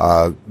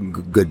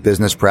 good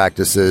business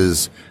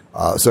practices.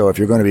 So if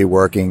you're going to be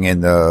working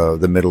in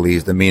the Middle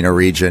East, the MENA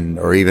region,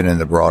 or even in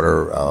the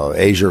broader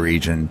Asia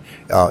region,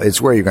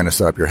 it's where you're going to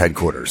set up your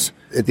headquarters.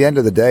 At the end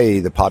of the day,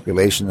 the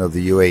population of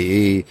the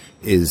UAE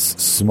is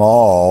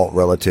small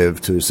relative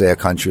to, say, a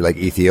country like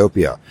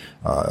Ethiopia.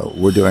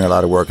 We're doing a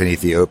lot of work in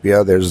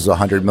Ethiopia. There's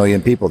 100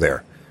 million people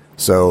there.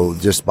 So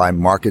just by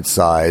market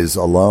size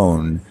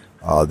alone,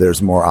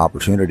 there's more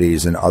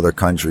opportunities in other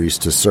countries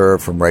to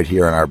serve from right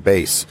here on our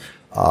base.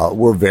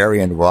 We're very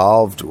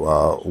involved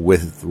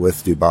with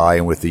Dubai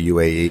and with the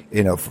UAE.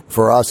 You know,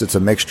 for us, it's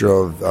a mixture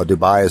of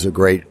Dubai is a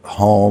great a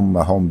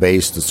home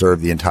base to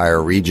serve the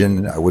entire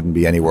region. I wouldn't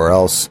be anywhere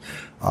else.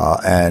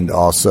 And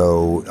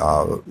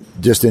also,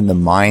 just in the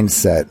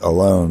mindset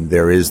alone,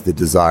 there is the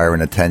desire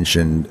and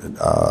attention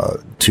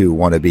to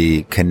want to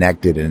be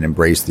connected and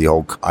embrace the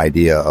whole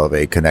idea of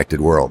a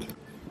connected world.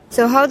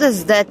 So how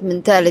does that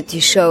mentality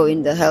show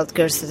in the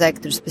healthcare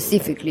sector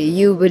specifically?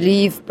 You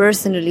believe,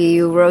 personally,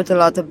 you wrote a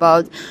lot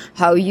about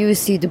how you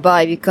see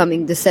Dubai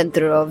becoming the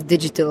center of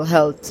digital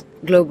health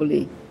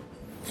globally.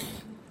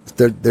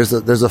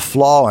 There's a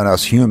flaw in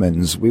us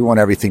humans. We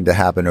want everything to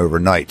happen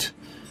overnight.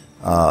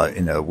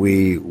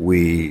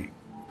 We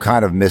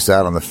kind of miss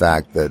out on the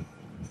fact that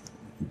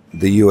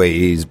the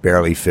UAE is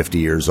barely 50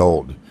 years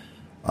old.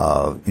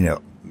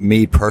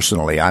 Me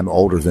personally, I'm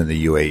older than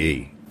the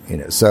UAE.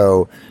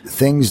 So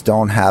things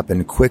don't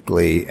happen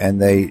quickly,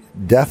 and they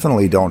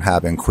definitely don't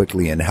happen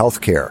quickly in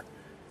healthcare.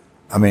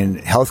 I mean,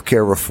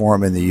 healthcare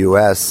reform in the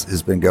U.S.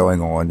 has been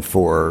going on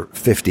for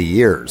 50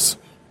 years,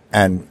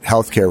 and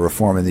healthcare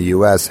reform in the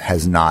U.S.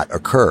 has not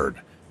occurred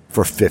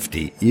for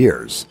 50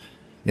 years.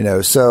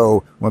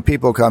 So when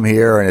people come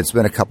here and it's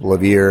been a couple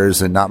of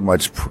years and not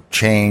much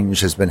change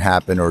has been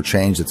happened or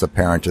change that's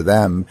apparent to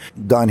them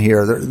done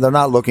here, they're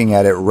not looking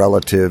at it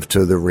relative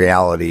to the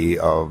reality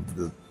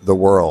of the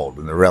world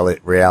and the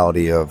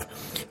reality of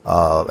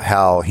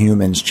how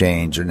humans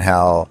change and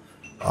how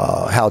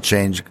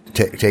change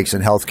takes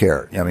in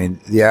healthcare. I mean,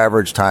 the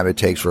average time it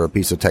takes for a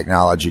piece of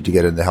technology to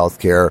get into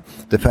healthcare,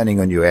 depending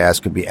on you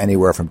ask, could be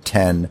anywhere from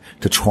 10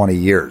 to 20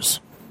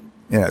 years.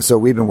 So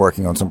we've been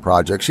working on some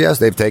projects. Yes,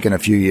 they've taken a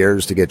few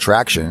years to get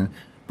traction,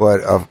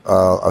 but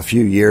a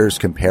few years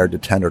compared to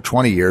 10 or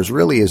 20 years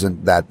really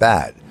isn't that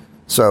bad.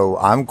 So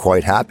I'm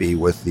quite happy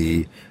with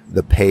the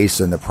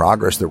pace and the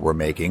progress that we're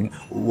making.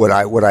 Would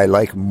I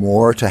like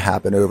more to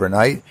happen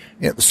overnight?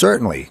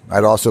 Certainly.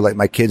 I'd also like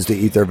my kids to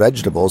eat their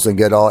vegetables and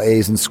get all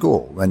A's in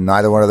school, and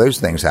neither one of those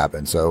things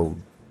happen. So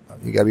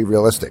you got to be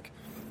realistic.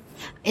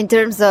 In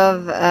terms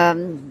of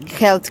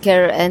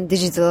healthcare and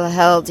digital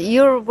health,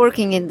 you're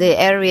working in the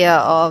area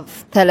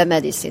of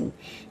telemedicine.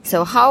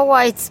 So how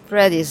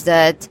widespread is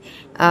that?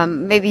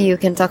 Maybe you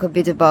can talk a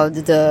bit about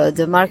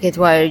the market.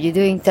 Why are you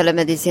doing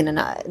telemedicine,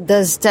 and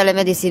does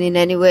telemedicine in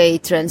any way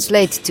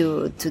translate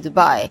to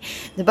Dubai?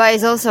 Dubai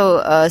is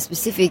also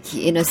specific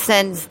in a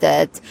sense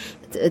that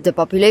the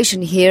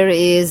population here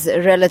is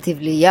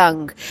relatively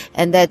young,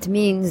 and that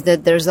means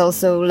that there's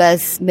also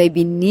less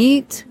maybe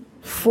need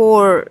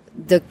for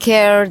the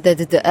care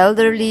that the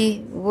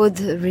elderly would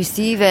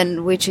receive,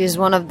 and which is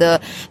one of the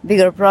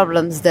bigger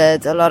problems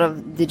that a lot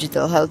of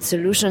digital health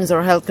solutions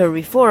or healthcare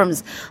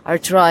reforms are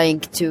trying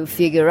to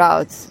figure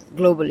out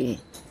globally.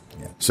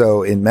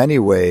 So in many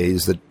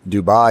ways,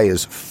 Dubai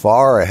is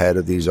far ahead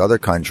of these other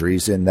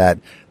countries in that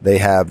they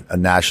have a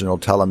national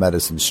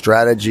telemedicine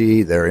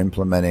strategy. They're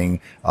implementing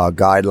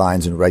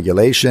guidelines and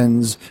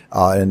regulations.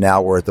 And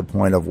now we're at the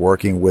point of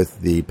working with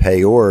the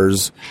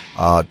payors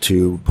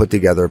to put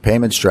together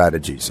payment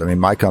strategies. I mean,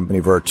 my company,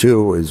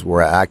 Virtu,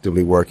 we're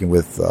actively working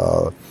with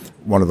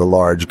one of the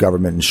large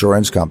government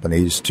insurance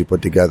companies to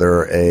put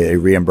together a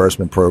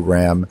reimbursement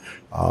program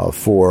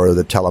for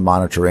the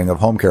telemonitoring of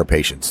home care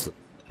patients.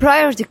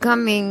 prior to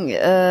coming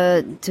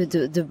to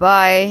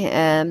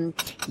Dubai,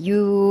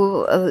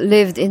 you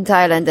lived in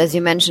Thailand, as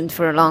you mentioned,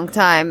 for a long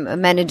time,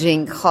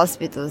 managing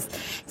hospitals.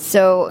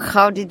 So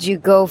how did you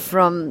go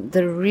from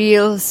the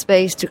real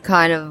space to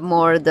kind of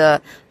more the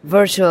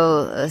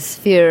virtual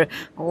sphere?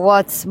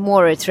 What's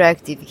more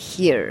attractive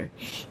here?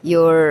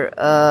 Your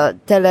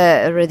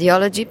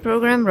teleradiology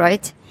program,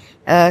 right?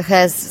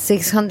 Has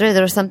 600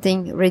 or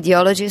something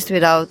radiologists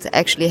without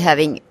actually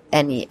having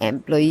any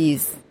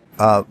employees.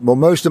 Well,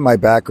 most of my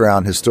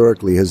background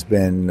historically has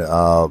been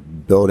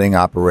building,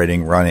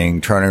 operating, running,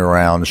 turning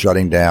around,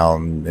 shutting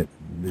down,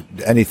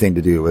 anything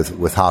to do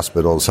with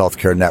hospitals,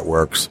 healthcare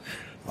networks,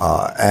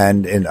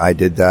 and I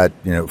did that,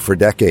 for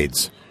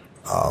decades.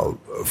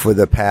 For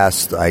the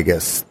past, I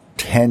guess,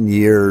 10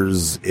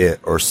 years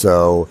or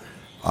so,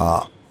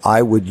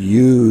 I would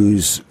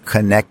use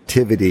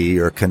connectivity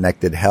or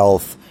connected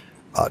health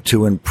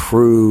to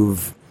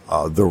improve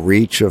the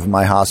reach of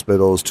my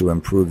hospitals, to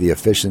improve the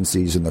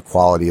efficiencies and the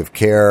quality of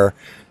care.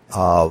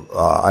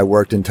 I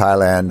worked in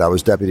Thailand. I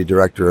was deputy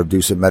director of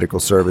Dusit Medical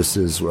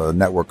Services, a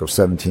network of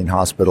 17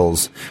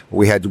 hospitals.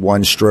 We had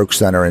one stroke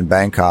center in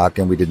Bangkok,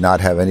 and we did not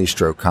have any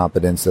stroke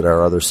competence at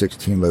our other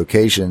 16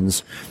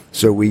 locations.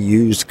 So we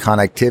used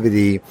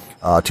connectivity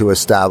to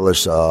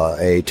establish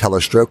a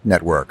telestroke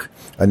network,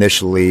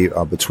 initially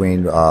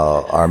between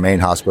our main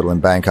hospital in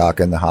Bangkok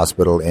and the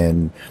hospital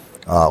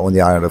on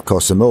the island of Koh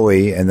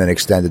Samui, and then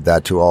extended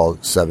that to all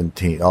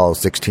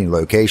 16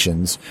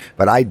 locations.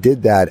 But I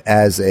did that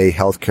as a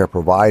healthcare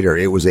provider.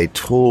 It was a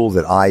tool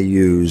that I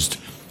used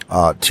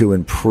to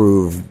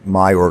improve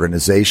my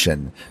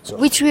organization. So,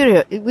 which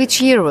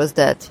year was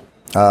that?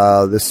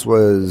 This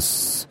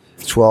was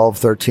 12,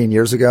 13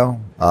 years ago.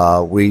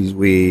 We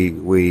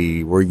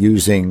were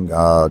using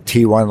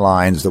T1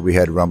 lines that we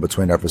had run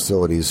between our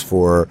facilities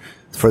for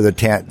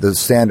the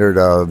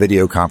standard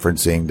video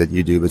conferencing that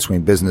you do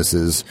between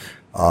businesses.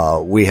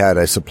 We had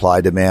a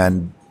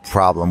supply-demand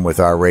problem with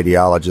our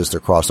radiologists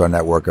across our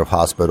network of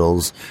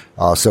hospitals,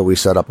 so we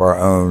set up our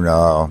own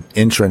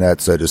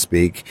intranet, so to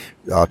speak,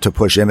 to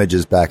push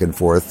images back and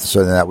forth.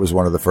 So that was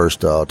one of the first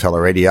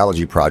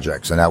teleradiology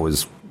projects, and that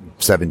was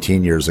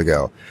 17 years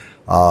ago.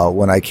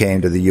 When I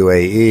came to the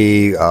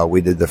UAE,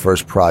 we did the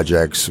first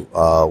projects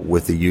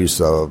with the use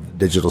of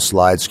digital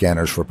slide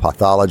scanners for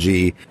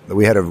pathology.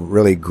 We had a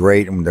really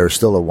great, and there's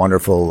still a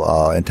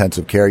wonderful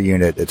intensive care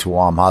unit at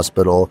Tuam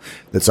Hospital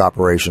that's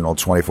operational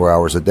 24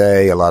 hours a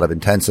day, a lot of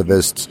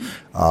intensivists.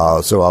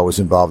 So I was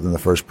involved in the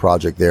first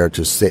project there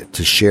to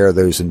share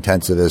those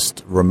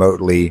intensivists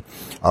remotely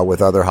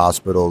with other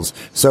hospitals.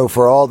 So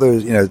for all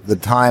those, the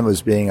time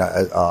was being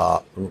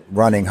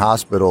running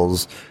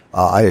hospitals,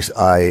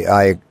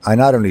 I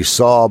not only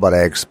saw, but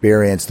I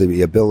experienced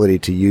the ability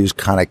to use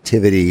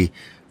connectivity,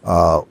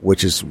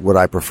 which is what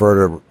I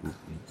prefer to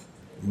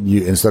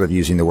instead of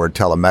using the word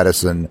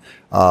telemedicine,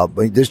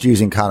 but just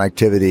using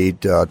connectivity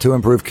to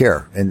improve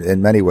care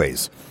in many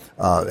ways.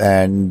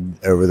 And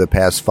over the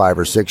past 5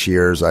 or 6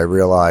 years, I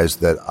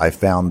realized that I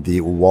found the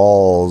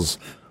walls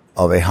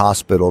of a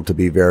hospital to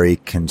be very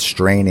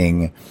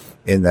constraining,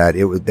 in that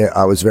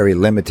I was very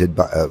limited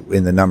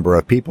in the number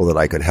of people that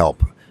I could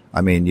help. I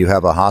mean, you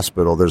have a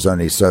hospital, there's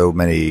only so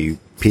many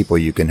people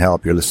you can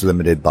help. You're just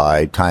limited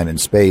by time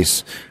and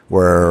space,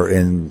 where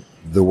in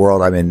the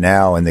world I'm in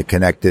now, in the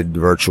connected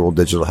virtual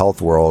digital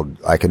health world,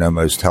 I can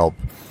almost help,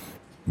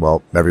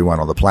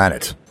 everyone on the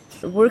planet.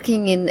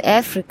 Working in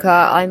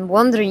Africa, I'm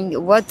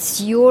wondering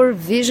what's your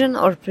vision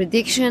or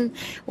prediction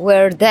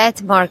where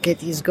that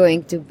market is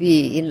going to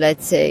be in,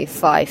 let's say,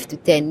 5 to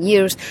 10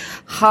 years.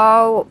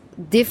 How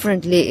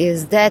differently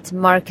is that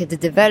market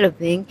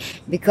developing,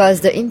 because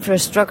the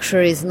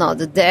infrastructure is not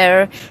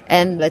there,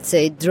 and let's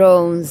say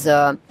drones,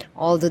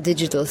 all the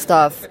digital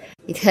stuff,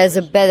 it has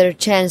a better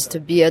chance to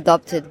be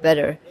adopted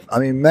better. I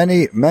mean,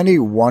 many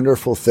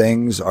wonderful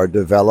things are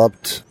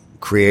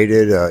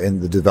created in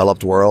the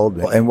developed world.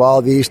 And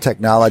while these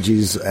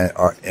technologies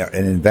and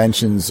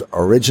inventions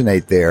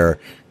originate there,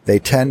 they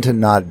tend to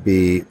not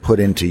be put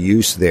into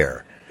use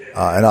there.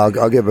 And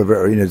I'll give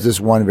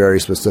just one very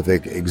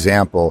specific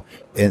example.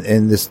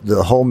 In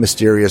the whole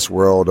mysterious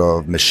world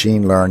of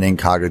machine learning,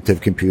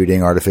 cognitive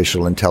computing,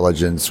 artificial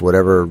intelligence,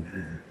 whatever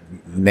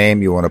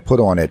name you want to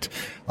put on it,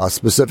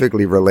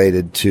 specifically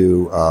related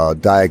to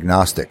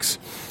diagnostics.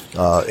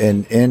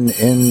 In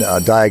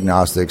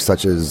diagnostics,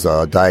 such as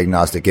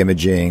diagnostic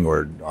imaging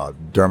or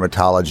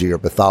dermatology or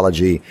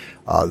pathology,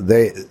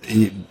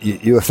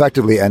 you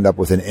effectively end up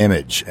with an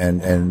image,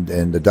 and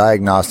the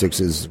diagnostics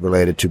is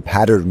related to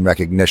pattern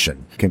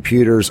recognition.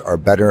 Computers are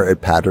better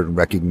at pattern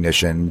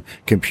recognition.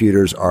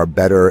 Computers are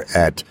better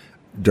at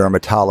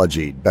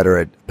dermatology, better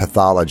at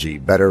pathology,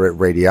 better at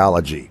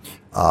radiology.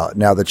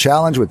 Now, the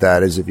challenge with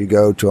that is if you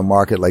go to a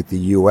market like the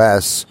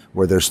U.S.,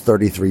 where there's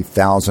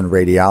 33,000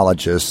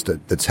 radiologists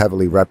that's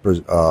heavily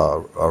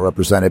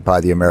represented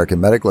by the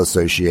American Medical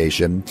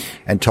Association,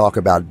 and talk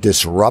about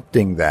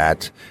disrupting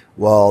that,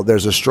 well,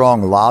 there's a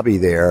strong lobby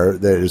there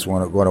that is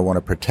going to want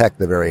to protect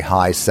the very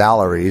high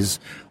salaries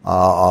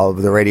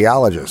of the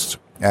radiologists.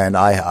 And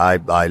I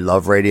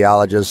love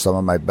radiologists. Some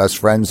of my best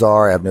friends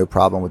are. I have no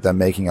problem with them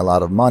making a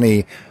lot of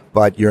money.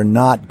 But you're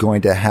not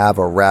going to have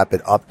a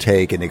rapid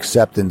uptake and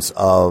acceptance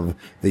of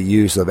the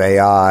use of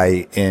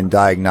AI in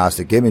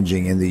diagnostic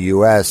imaging in the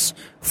U.S.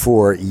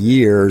 for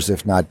years,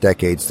 if not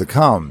decades to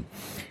come.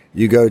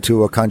 You go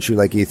to a country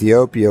like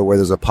Ethiopia where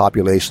there's a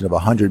population of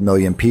 100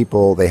 million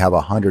people. They have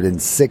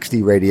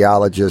 160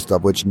 radiologists,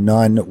 of which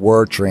none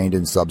were trained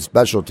in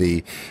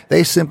subspecialty.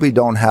 They simply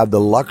don't have the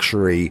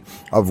luxury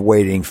of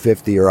waiting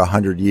 50 or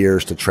 100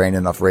 years to train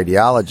enough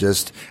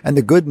radiologists. And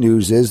the good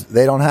news is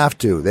they don't have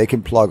to. They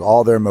can plug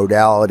all their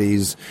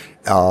modalities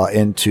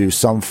into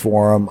some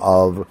form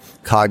of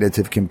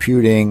cognitive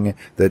computing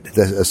that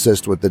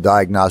assist with the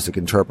diagnostic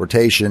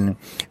interpretation.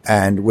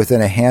 And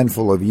within a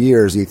handful of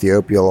years,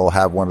 Ethiopia will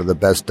have one of the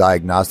best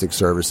diagnostic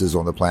services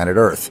on the planet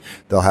Earth.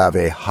 They'll have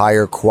a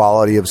higher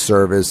quality of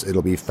service.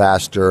 It'll be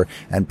faster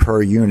and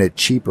per unit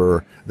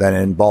cheaper than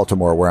in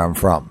Baltimore, where I'm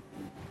from.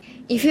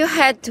 If you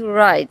had to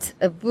write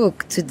a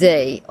book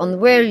today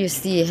on where you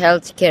see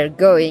healthcare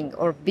going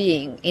or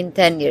being in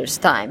 10 years'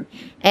 time,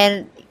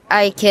 and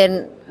I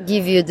can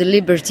give you the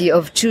liberty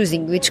of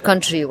choosing which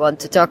country you want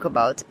to talk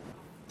about,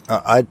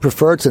 I'd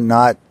prefer to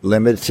not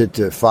limit it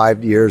to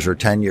 5 years or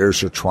 10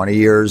 years or 20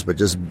 years, but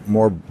just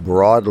more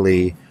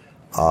broadly,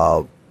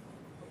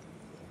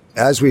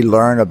 as we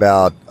learn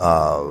about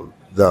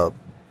the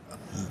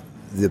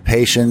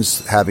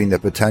patients having the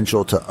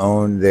potential to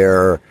own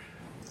their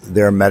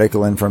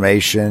medical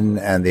information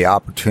and the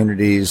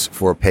opportunities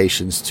for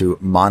patients to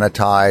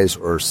monetize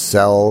or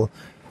sell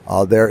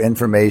their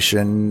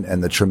information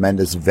and the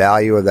tremendous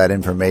value of that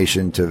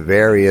information to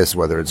various,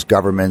 whether it's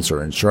governments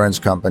or insurance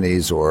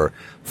companies or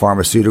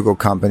pharmaceutical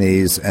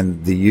companies,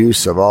 and the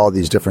use of all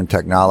these different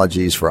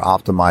technologies for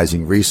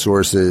optimizing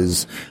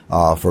resources,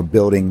 for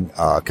building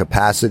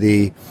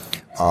capacity.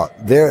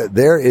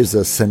 There is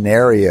a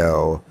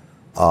scenario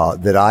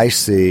that I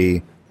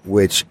see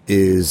which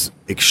is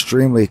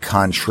extremely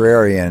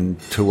contrarian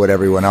to what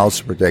everyone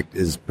else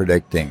is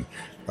predicting.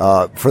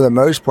 For the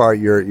most part,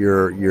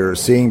 you're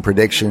seeing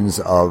predictions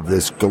of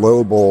this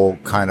global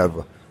kind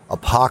of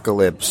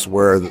apocalypse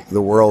where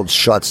the world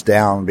shuts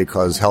down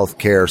because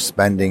healthcare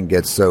spending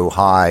gets so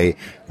high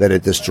that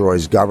it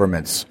destroys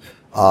governments.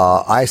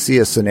 I see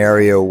a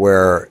scenario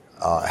where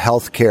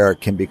healthcare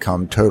can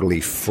become totally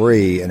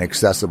free and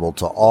accessible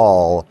to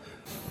all.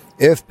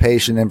 If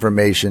patient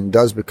information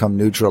does become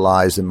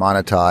neutralized and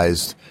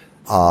monetized,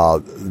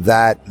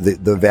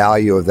 the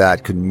value of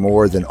that could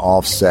more than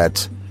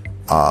offset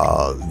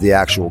the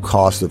actual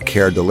cost of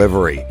care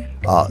delivery.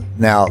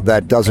 Now,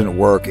 that doesn't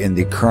work in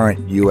the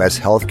current U.S.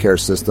 healthcare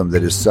system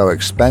that is so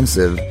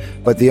expensive,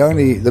 but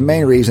the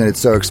main reason it's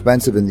so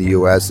expensive in the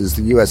U.S. is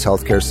the U.S.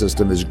 healthcare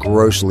system is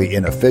grossly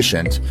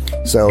inefficient.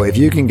 So if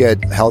you can get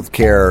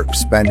healthcare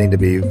spending to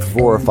be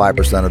 4 or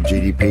 5% of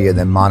GDP and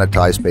then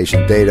monetize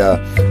patient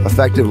data,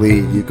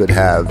 effectively you could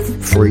have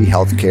free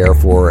healthcare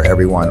for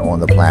everyone on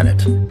the planet.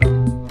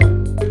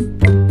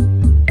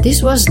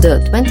 This was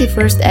the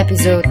 21st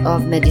episode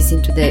of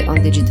Medicine Today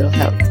on Digital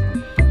Health.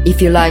 If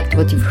you liked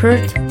what you've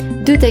heard,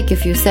 do take a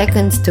few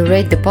seconds to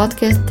rate the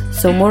podcast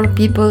so more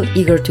people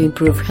eager to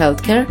improve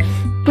healthcare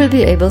will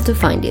be able to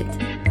find it.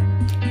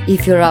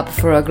 If you're up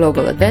for a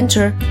global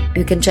adventure,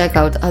 you can check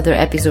out other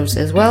episodes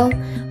as well.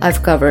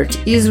 I've covered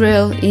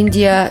Israel,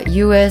 India,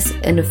 US,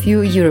 and a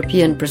few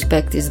European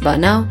perspectives by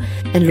now,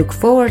 and look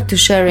forward to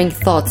sharing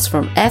thoughts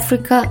from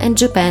Africa and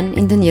Japan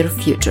in the near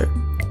future.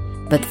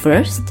 But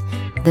first,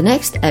 the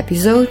next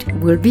episode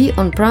will be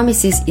on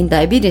promises in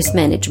diabetes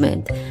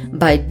management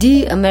by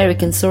the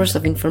American source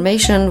of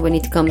information when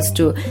it comes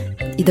to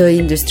the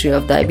industry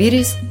of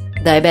diabetes,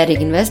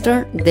 diabetic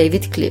investor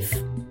David Cliff.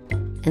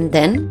 And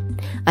then,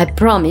 I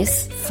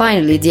promise,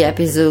 finally the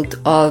episode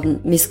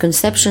on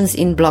misconceptions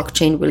in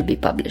blockchain will be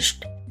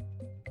published.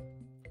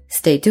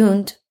 Stay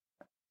tuned.